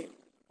of metal.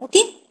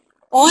 Okay.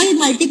 All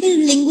multiple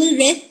lingual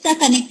rests are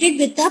connected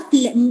with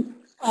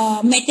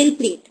a metal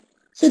plate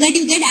so that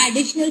you get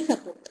additional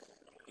support.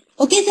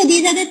 Okay, so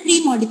these are the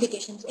three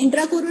modifications.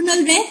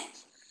 Intracoronal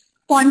rests,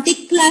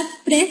 pontic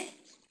clasp rests,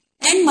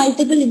 and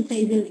multiple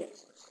incisal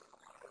rests.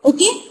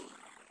 Okay?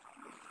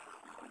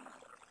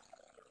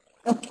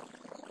 Okay.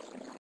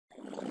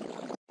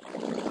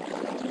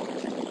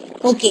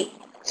 Okay.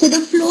 So the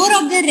floor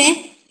of the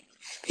rest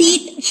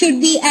seat should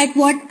be at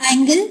what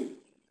angle?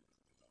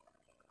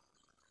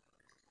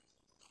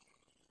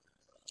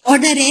 Or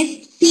the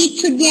rest seat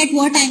should be at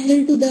what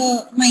angle to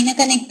the minor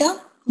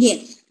connector?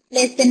 Yes,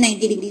 less than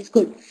 90 degrees.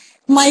 Good.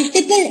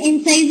 Multiple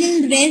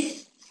incisal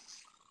rests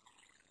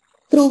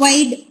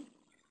provide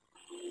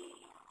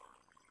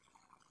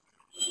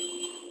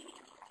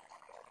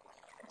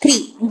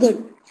three.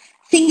 Good.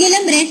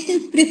 Cingulum rest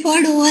is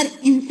preferred over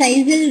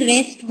incisal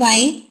rest.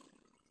 Why?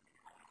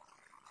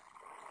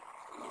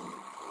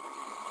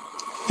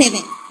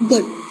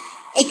 Good.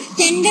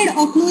 Extended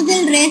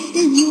occlusal rest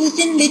is used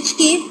in which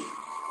case?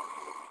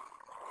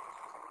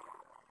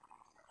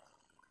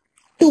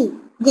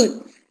 2.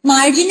 Good.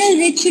 Marginal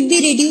ridge should be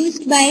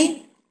reduced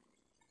by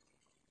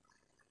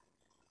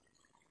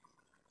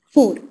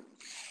 4.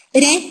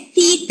 Rest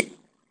seat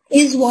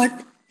is what?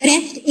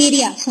 Rest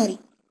area, sorry.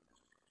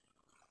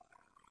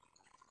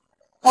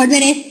 Or the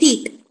rest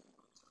seat.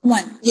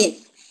 1.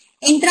 Yes.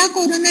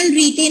 Intracoronal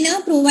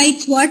retainer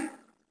provides what?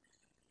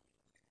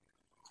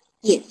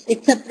 Yes.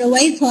 It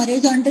provides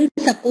horizontal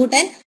support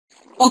and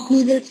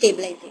occlusal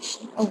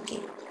stabilization. Okay.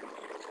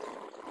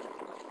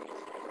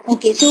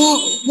 Okay. So,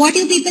 what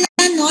you people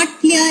are not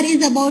clear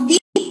is about the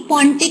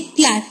Pontic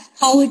class.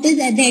 How it is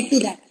adhered to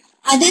that.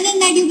 Other than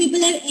that, you people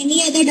have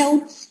any other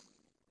doubts?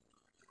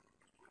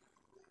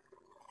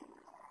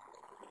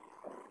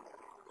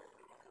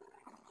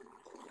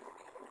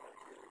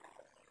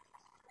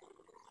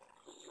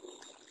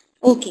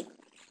 Okay.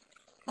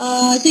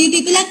 So you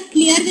people are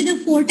clear with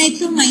the 4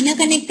 types of minor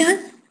connectors?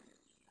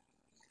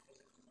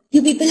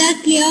 You people are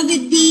clear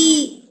with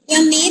the,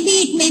 maybe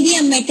it may be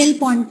a metal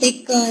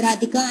Pontic,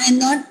 Radhika. I am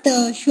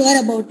not sure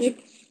about it.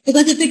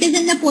 Because if it is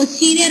in the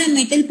posterior, a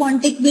metal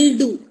Pontic will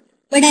do.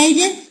 But I'll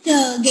just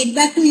get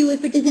back to you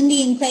if it is in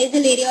the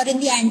incisal area or in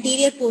the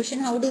anterior portion,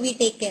 how do we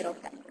take care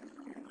of that?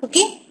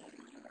 Okay?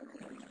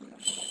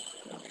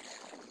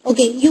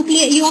 Okay, you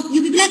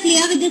people are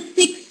clear with the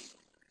 6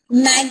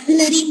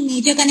 maxillary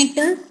major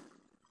connectors,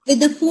 with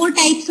the 4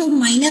 types of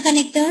minor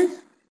connectors,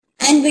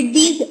 and with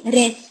these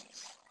rests.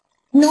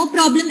 No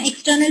problem,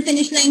 external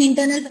finish line,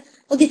 internal.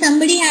 Okay,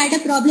 somebody had a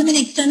problem in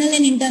external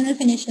and internal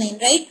finish line,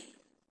 right?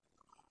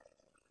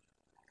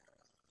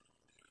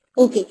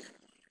 Okay.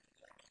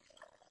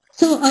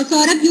 So,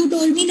 Saurabh, you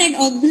told me that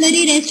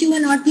auxiliary rest you were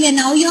not clear.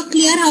 Now you are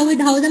clear how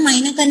the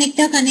minor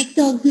connector connects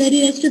the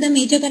auxiliary rest to the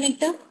major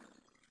connector?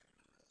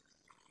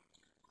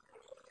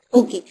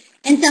 Okay.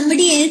 And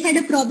somebody else had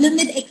a problem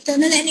with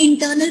external and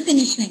internal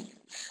finish line.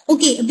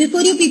 Okay,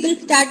 before you people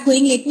start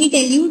going, let me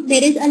tell you,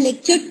 there is a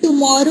lecture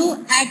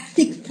tomorrow at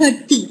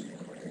 6:30.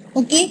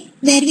 Okay,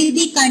 where we'll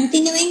be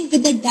continuing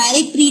with the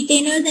direct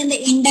retainers and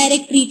the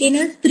indirect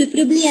retainers.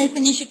 Preferably, I'll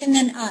finish it in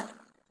an hour.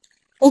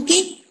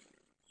 Okay,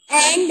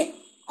 and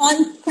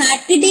on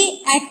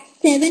Saturday at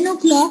 7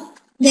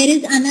 o'clock, there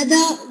is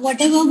another,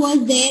 whatever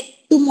was there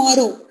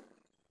tomorrow,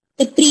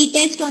 the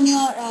pre-test on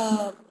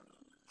your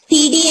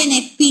CD and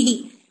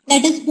FPD.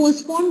 That is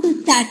postponed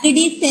to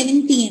Saturday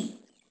 7 p.m.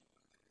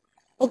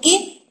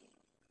 Okay?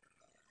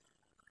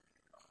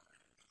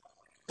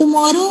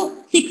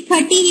 Tomorrow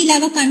 6:30 we'll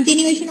have a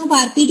continuation of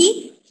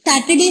RPD.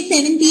 Saturday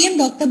 7 p.m.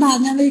 Dr.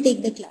 Bhavna will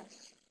take the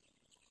class.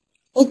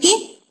 Okay?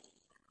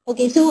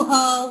 Okay, so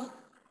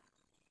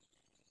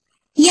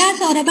yeah,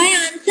 Saurabh, I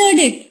answered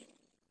it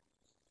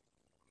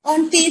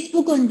on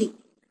Facebook only.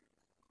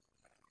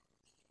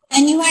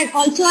 And you had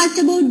also asked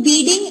about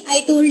beading.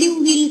 I told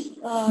you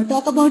we'll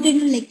talk about it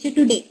in lecture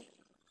today.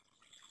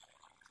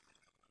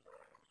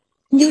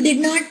 You did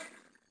not?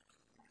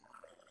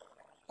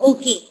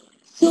 Okay.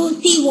 So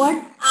see,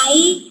 what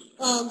I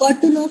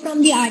got to know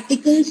from the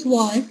articles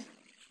was,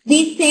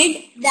 they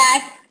said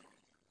that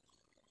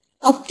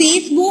a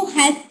face bow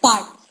has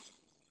parts.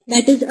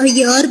 That is a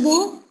ear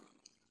bow,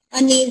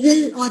 a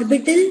nasal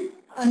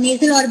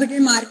orbital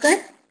marker,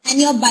 and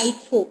your bite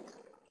fork.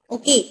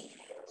 Okay.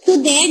 So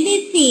there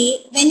they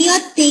say, when you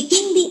are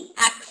taking the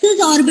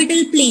axis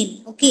orbital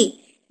plane, okay,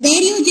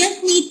 there you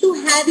just need to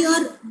have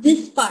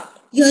this part,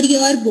 your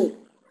ear bow,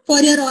 for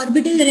your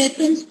orbital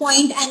reference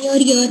point and your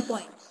ear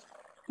points.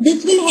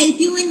 This will help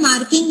you in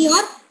marking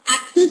your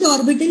axis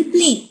orbital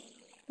plane.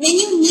 When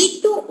you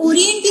need to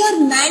orient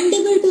your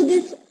mandible to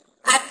this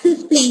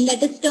axis plane,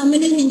 that is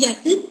terminal hinge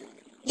axis,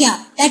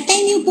 that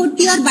time you put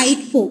your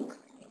bite fork.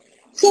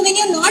 So when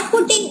you are not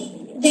putting,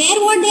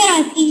 there what they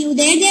are asking you,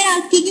 there they are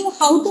asking you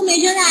how to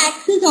measure the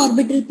axis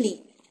orbital plane.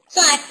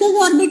 So axis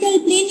orbital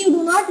plane, you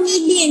do not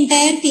need the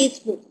entire face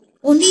bow.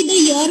 Only the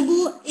ear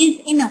bow is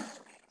enough.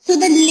 So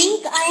the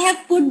link I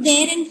have put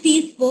there in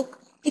Facebook,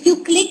 if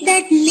you click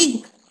that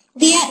link,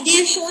 they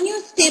have shown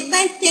you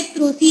step-by-step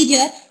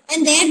procedure,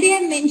 and there they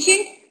have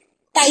mentioned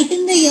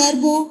tighten the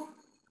ear bow.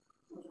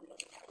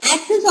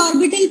 Axis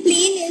orbital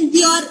plane is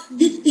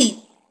this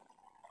plane.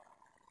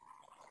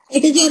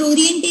 It is your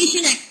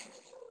orientation axis.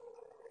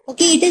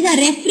 Okay, it is a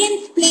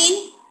reference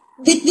plane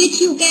with which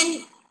you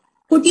can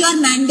put your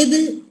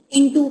mandible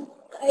into.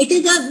 It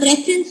is a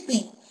reference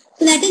plane.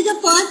 So that is the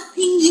first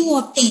thing you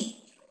obtain.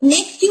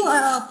 Next you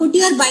put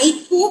your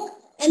bite fork,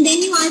 and then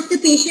you ask the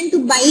patient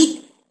to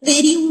bite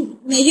where you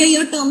measure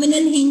your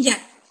terminal hinge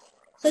axis.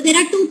 So there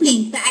are 2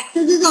 planes. The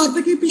axis is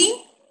orbital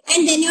plane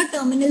and then your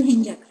terminal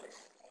hinge axis.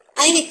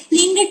 I have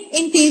explained it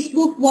in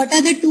Facebook. What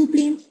are the 2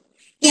 planes?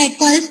 Yeah, it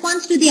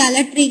corresponds to the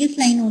ala tragus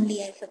line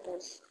only, I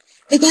suppose.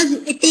 Because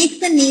it takes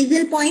the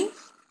nasal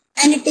points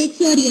and it takes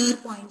your ear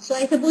points. So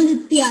I suppose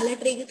it's the ala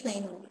tragus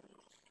line only.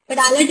 But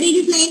ala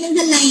tragus line is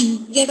a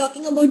line. We are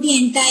talking about the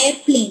entire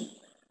plane.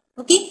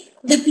 Okay?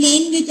 The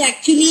plane which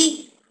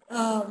actually,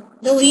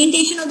 the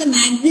orientation of the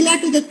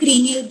maxilla to the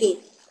cranial base.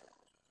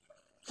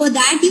 For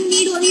that you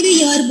need only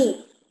the ear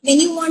bone. When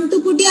you want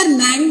to put your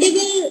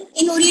mandible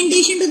in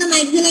orientation to the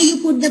maxilla,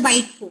 you put the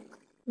bite fork.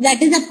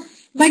 That is a,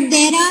 but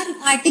there are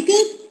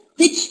articles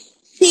which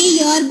say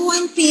ear bone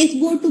and face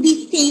bone to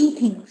be same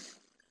things.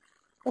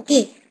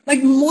 Okay,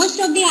 but most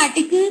of the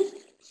articles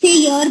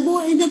say ear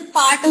bone is a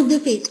part of the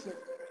face bone.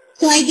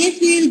 So I guess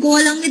we will go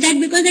along with that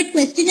because that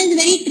question is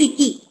very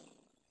tricky.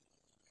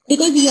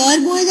 Because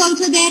ear bone is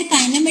also there,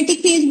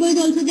 kinematic face bone is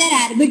also there,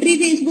 arbitrary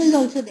face bone is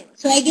also there.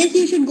 So I guess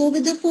you should go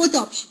with the fourth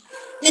option.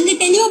 When they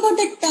tell you about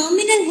the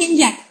terminal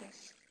hinge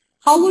axis,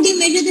 how would you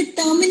measure the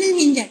terminal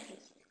hinge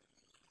axis?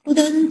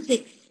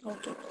 2006.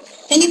 Okay.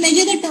 When you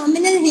measure the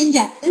terminal hinge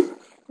axis,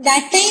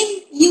 that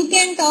time you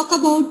can talk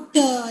about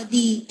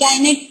the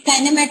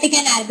kinematic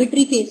and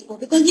arbitrary face bone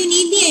because you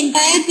need the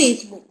entire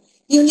face bone.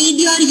 You need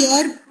your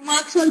ear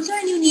marks also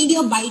and you need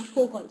your bite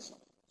fork also.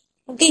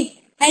 Okay.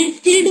 I'll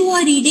still do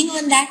a reading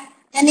on that.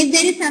 And if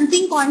there is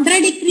something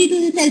contradictory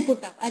to this, I'll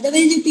put up.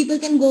 Otherwise, you people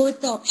can go with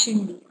the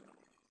option D.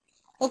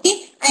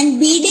 Okay. And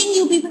beading,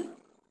 you people.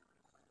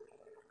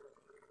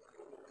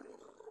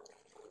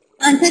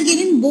 Answer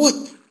given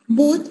both.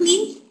 Both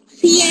means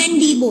C and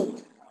D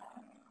both.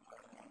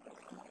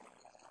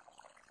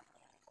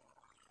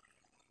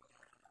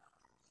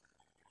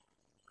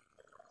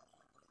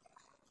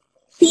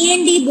 C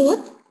and D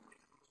both.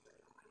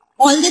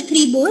 All the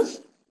three bows.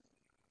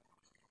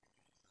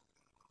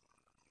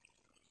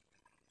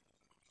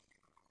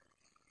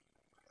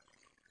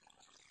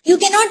 You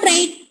cannot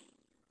write.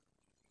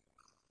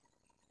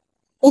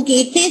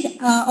 Okay, it says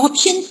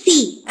option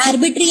C,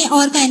 arbitrary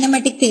or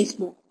kinematic face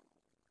bone.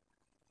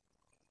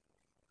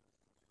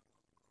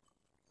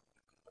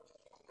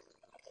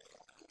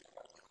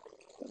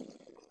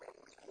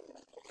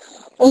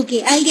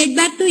 Okay, I'll get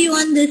back to you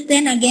on this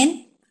then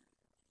again.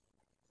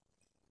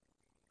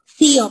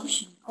 C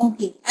option.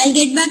 Okay, I'll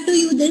get back to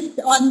you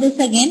on this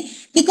again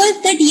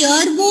because that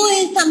ear bow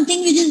is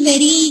something which is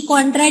very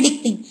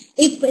contradicting.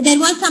 If there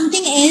was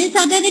something else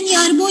other than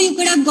ear bow, you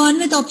could have gone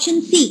with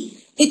option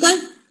C.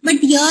 But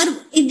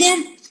if they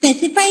are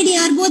specified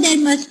ear bow, there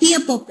must be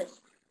a purpose.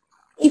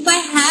 If I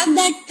have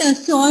that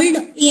solved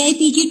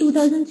AIPG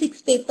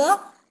 2006 paper,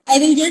 I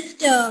will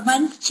just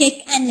once check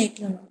and let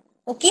you know.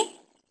 Okay?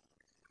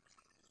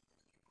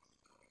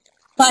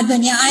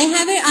 Pardon, yeah,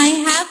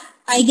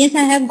 I guess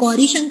I have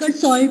Gauri Shankar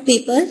solved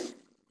papers.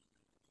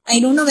 I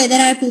don't know whether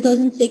I have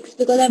 2006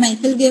 because I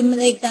myself gave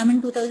the exam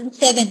in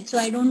 2007. So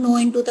I don't know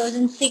in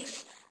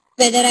 2006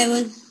 whether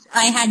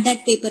I had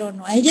that paper or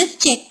no. I'll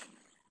just check.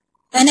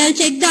 And I'll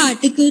check the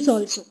articles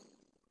also.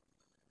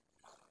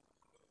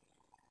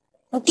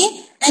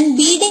 Okay. And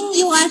beading,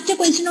 you asked a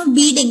question of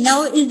beading.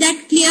 Now, is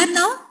that clear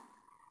now?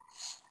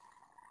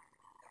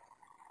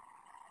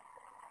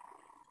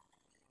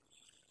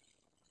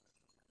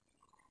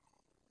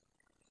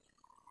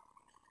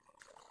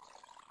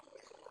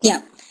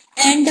 Yeah.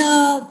 And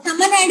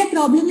someone had a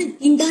problem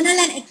with internal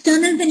and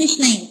external finish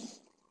lines.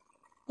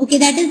 Okay,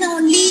 that is the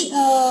only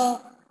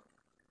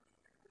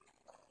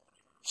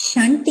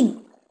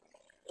shunting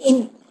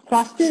in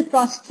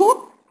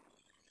prostho.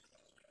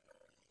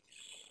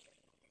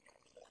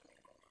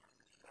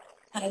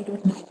 I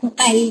don't know.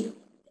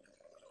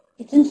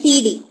 It's in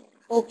CD.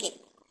 Okay.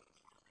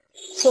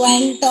 So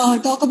I'll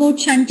talk about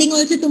shunting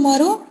also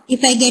tomorrow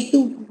if I get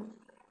to.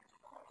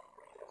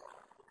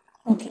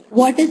 Okay.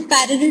 What is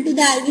parallel to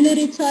the alveolar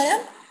ridge,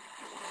 Saurabh?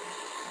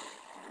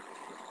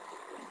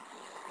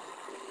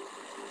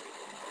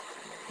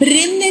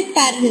 Rim is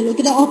parallel.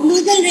 Okay. The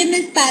occlusal rim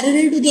is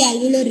parallel to the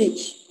alveolar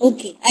ridge.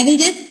 Okay. I will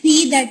just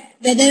see that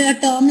whether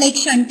a term like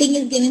shunting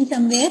is given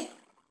somewhere.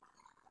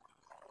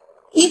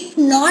 If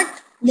not,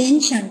 then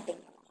shunting.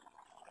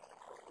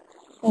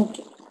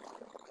 Okay.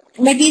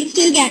 But we'll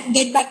still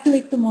get back to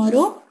it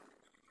tomorrow.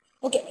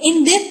 Okay.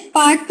 In this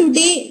part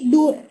today,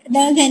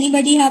 does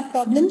anybody have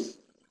problems?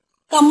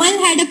 Kamal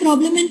had a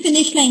problem in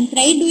finish lines,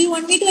 right? Do you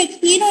want me to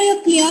explain or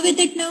you're clear with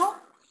it now?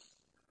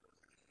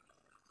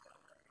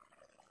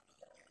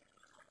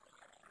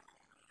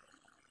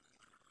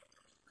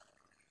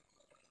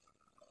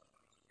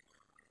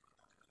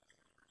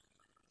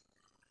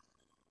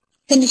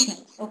 Finish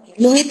lines. Okay.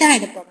 Lohita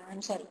had a problem.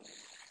 I'm sorry.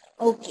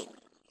 Okay.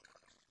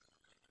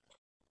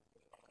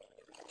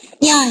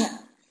 Yeah.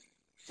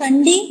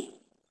 Sunday.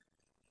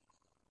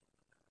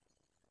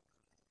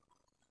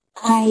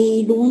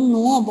 I don't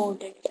know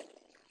about it.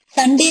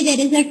 Sunday there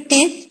is a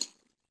test.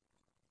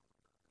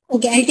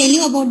 Okay, I'll tell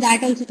you about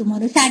that also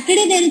tomorrow.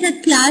 Saturday there is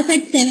a class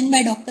at 7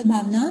 by Dr.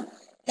 Bhavna.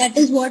 That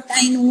is what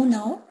I know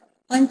now.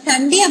 On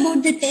Sunday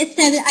about the test,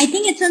 I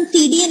think it's on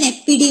CD and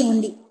FPD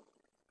only.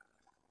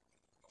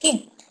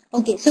 Okay.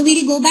 Okay, so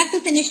we'll go back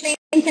to finish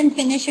lines and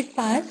finish it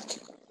fast.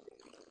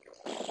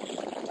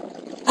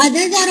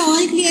 Others are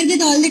all clear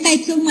with all the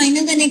types of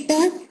minor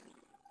connectors?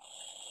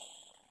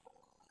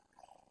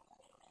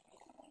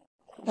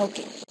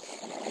 Okay.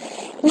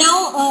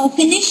 Now,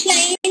 finish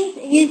lines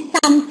is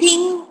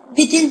something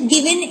which is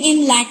given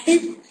in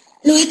lattice.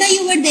 Lohita,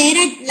 you were there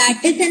at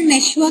lattice and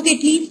meshwork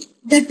at least,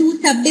 the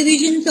two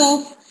subdivisions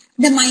of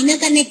the minor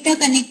connector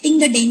connecting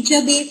the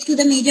denture base to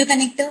the major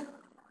connector.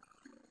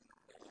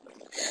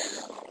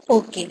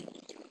 Okay.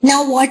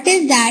 Now what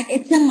is that?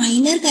 It's a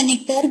minor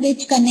connector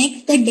which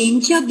connects the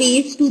denture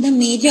base to the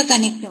major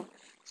connector.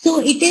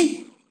 So it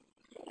is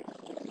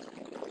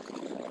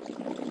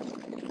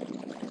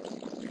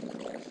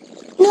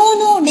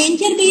no,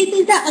 denture base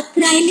is the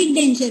acrylic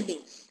denture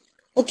base.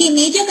 Okay,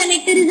 major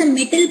connector is the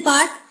metal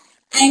part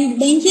and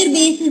denture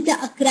base is the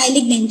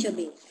acrylic denture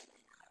base.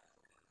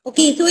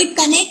 Okay, so it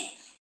connects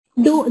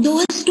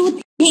those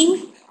two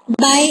things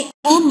by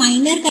a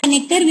minor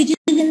connector which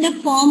is in the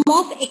form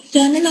of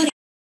external or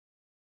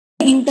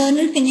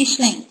internal finish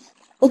lines.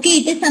 Okay,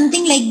 it is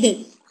something like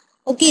this.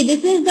 Okay,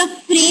 this is the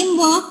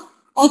framework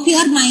of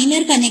your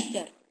minor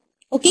connector.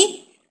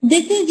 Okay,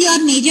 this is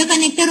your major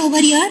connector over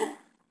here.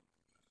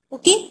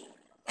 Okay,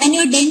 and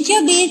your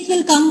denture base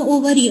will come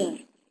over here,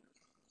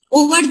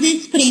 over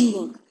this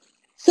framework.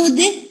 So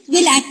this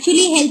will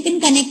actually help in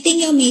connecting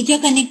your major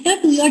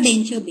connector to your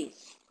denture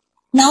base.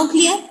 Now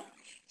clear?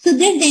 So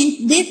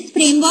this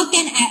framework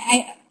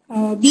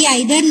can be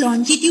either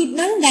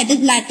longitudinal, that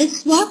is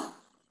lattice work,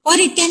 or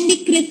it can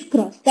be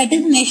crisscross, that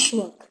is mesh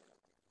work.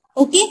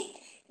 Okay.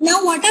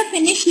 Now what are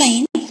finish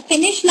lines?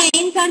 Finish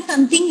lines are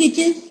something which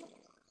is,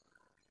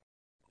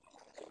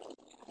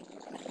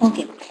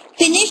 okay.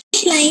 Finish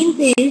lines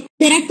is,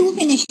 there are two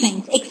finish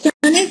lines,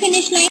 external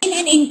finish line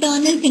and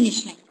internal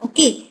finish line.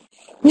 Okay.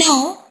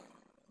 Now,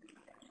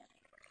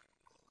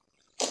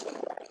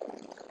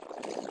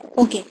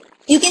 okay.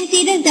 You can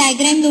see this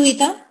diagram,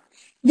 Shweta.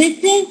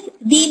 This is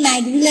the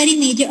maxillary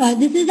major,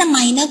 this is the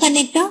minor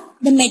connector,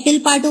 the metal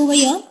part over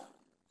here.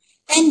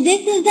 And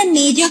this is the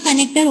major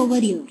connector over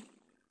here.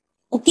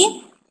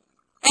 Okay.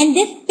 And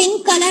this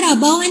pink color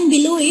above and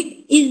below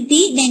it is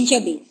the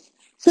denture base.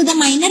 So the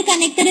minor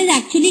connector is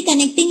actually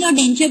connecting your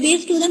denture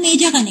base to the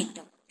major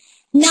connector.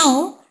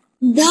 Now,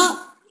 the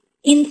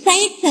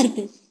inside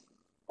surface,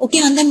 okay,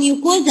 on the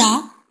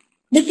mucosa,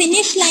 the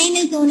finish line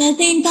is known as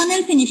the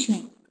internal finish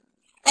line.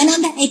 And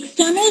on the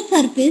external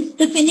surface,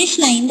 the finish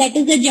line, that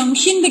is the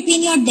junction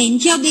between your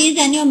denture base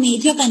and your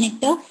major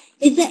connector,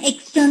 is the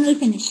external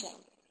finish line.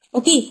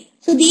 Okay,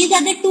 so these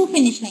are the two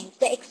finish lines.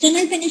 The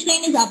external finish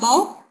line is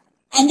above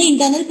and the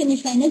internal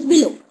finish line is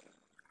below.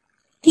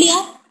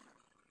 Clear?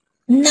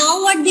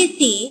 Now what they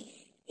say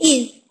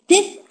is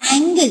this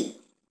angle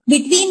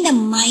between the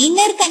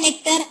minor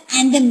connector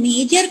and the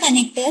major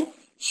connector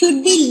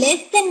should be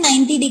less than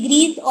 90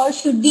 degrees or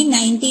should be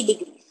 90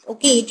 degrees.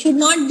 Okay, it should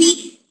not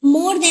be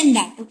more than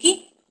that.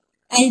 Okay,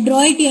 I'll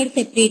draw it here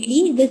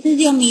separately. This is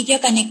your major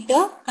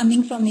connector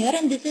coming from here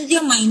and this is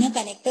your minor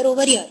connector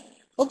over here.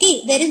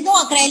 Okay, there is no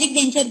acrylic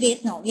denture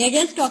base now. We are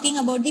just talking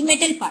about the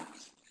metal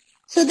parts.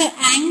 So the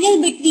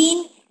angle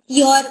between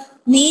your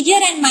major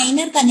and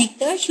minor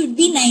connector should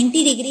be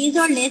 90 degrees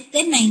or less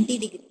than 90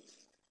 degrees.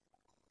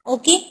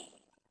 Okay.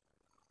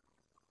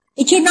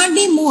 It should not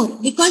be more,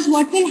 because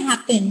what will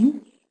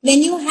happen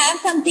when you have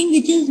something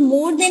which is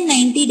more than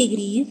 90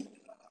 degrees,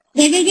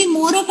 there will be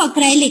more of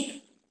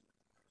acrylic.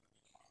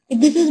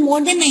 If this is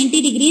more than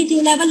 90 degrees, you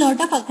will have a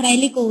lot of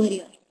acrylic over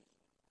here.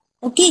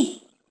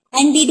 Okay.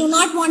 And we do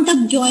not want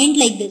a joint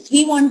like this.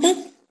 We want a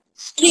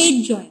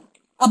straight joint,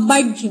 a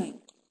butt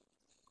joint.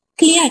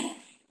 Clear?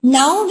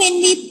 Now when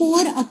we pour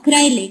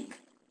acrylic,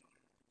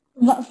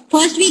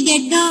 first we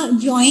get the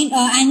joint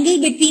angle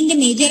between the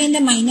major and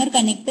the minor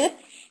connector.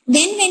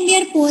 Then when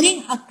we are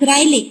pouring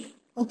acrylic,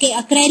 okay,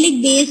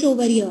 acrylic base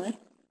over here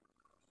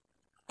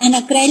and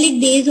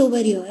acrylic base over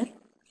here,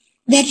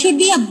 there should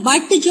be a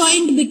butt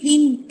joint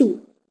between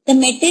two, the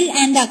metal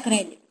and the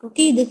acrylic.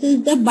 Okay, this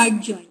is the butt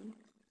joint.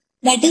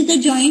 That is, the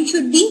joint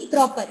should be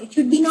proper. It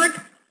should be not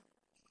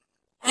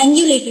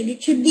angulated.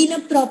 It should be in a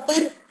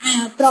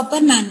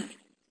proper manner.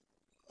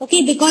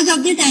 Okay, because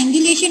of this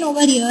angulation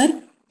over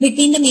here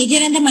between the major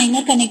and the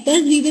minor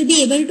connectors, we will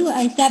be able to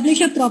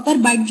establish a proper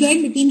butt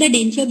joint between the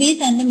denture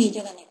base and the major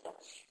connector.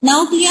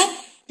 Now clear?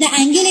 The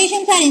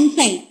angulations are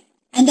inside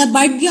and the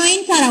butt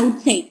joints are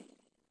outside.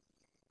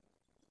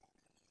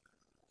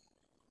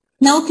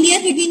 Now clear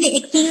between the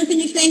external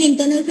finish line,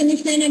 internal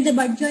finish line and the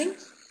butt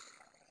joints?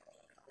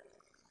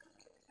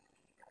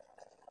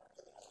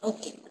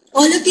 Okay.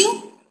 All of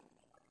you?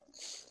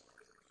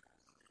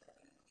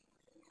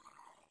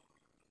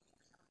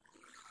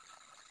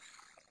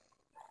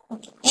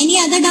 Okay. Any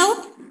other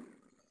doubt?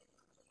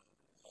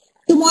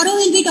 Tomorrow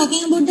we'll be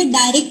talking about the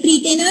direct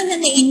retainers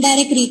and the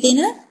indirect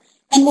retainers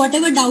and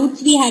whatever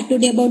doubts we had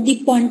today about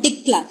the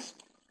Pontic clasp.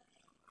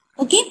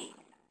 Okay.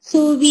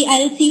 So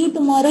I'll see you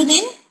tomorrow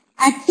then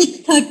at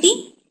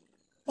 6:30.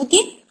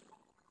 Okay.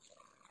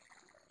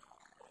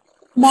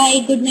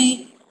 Bye. Good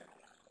night.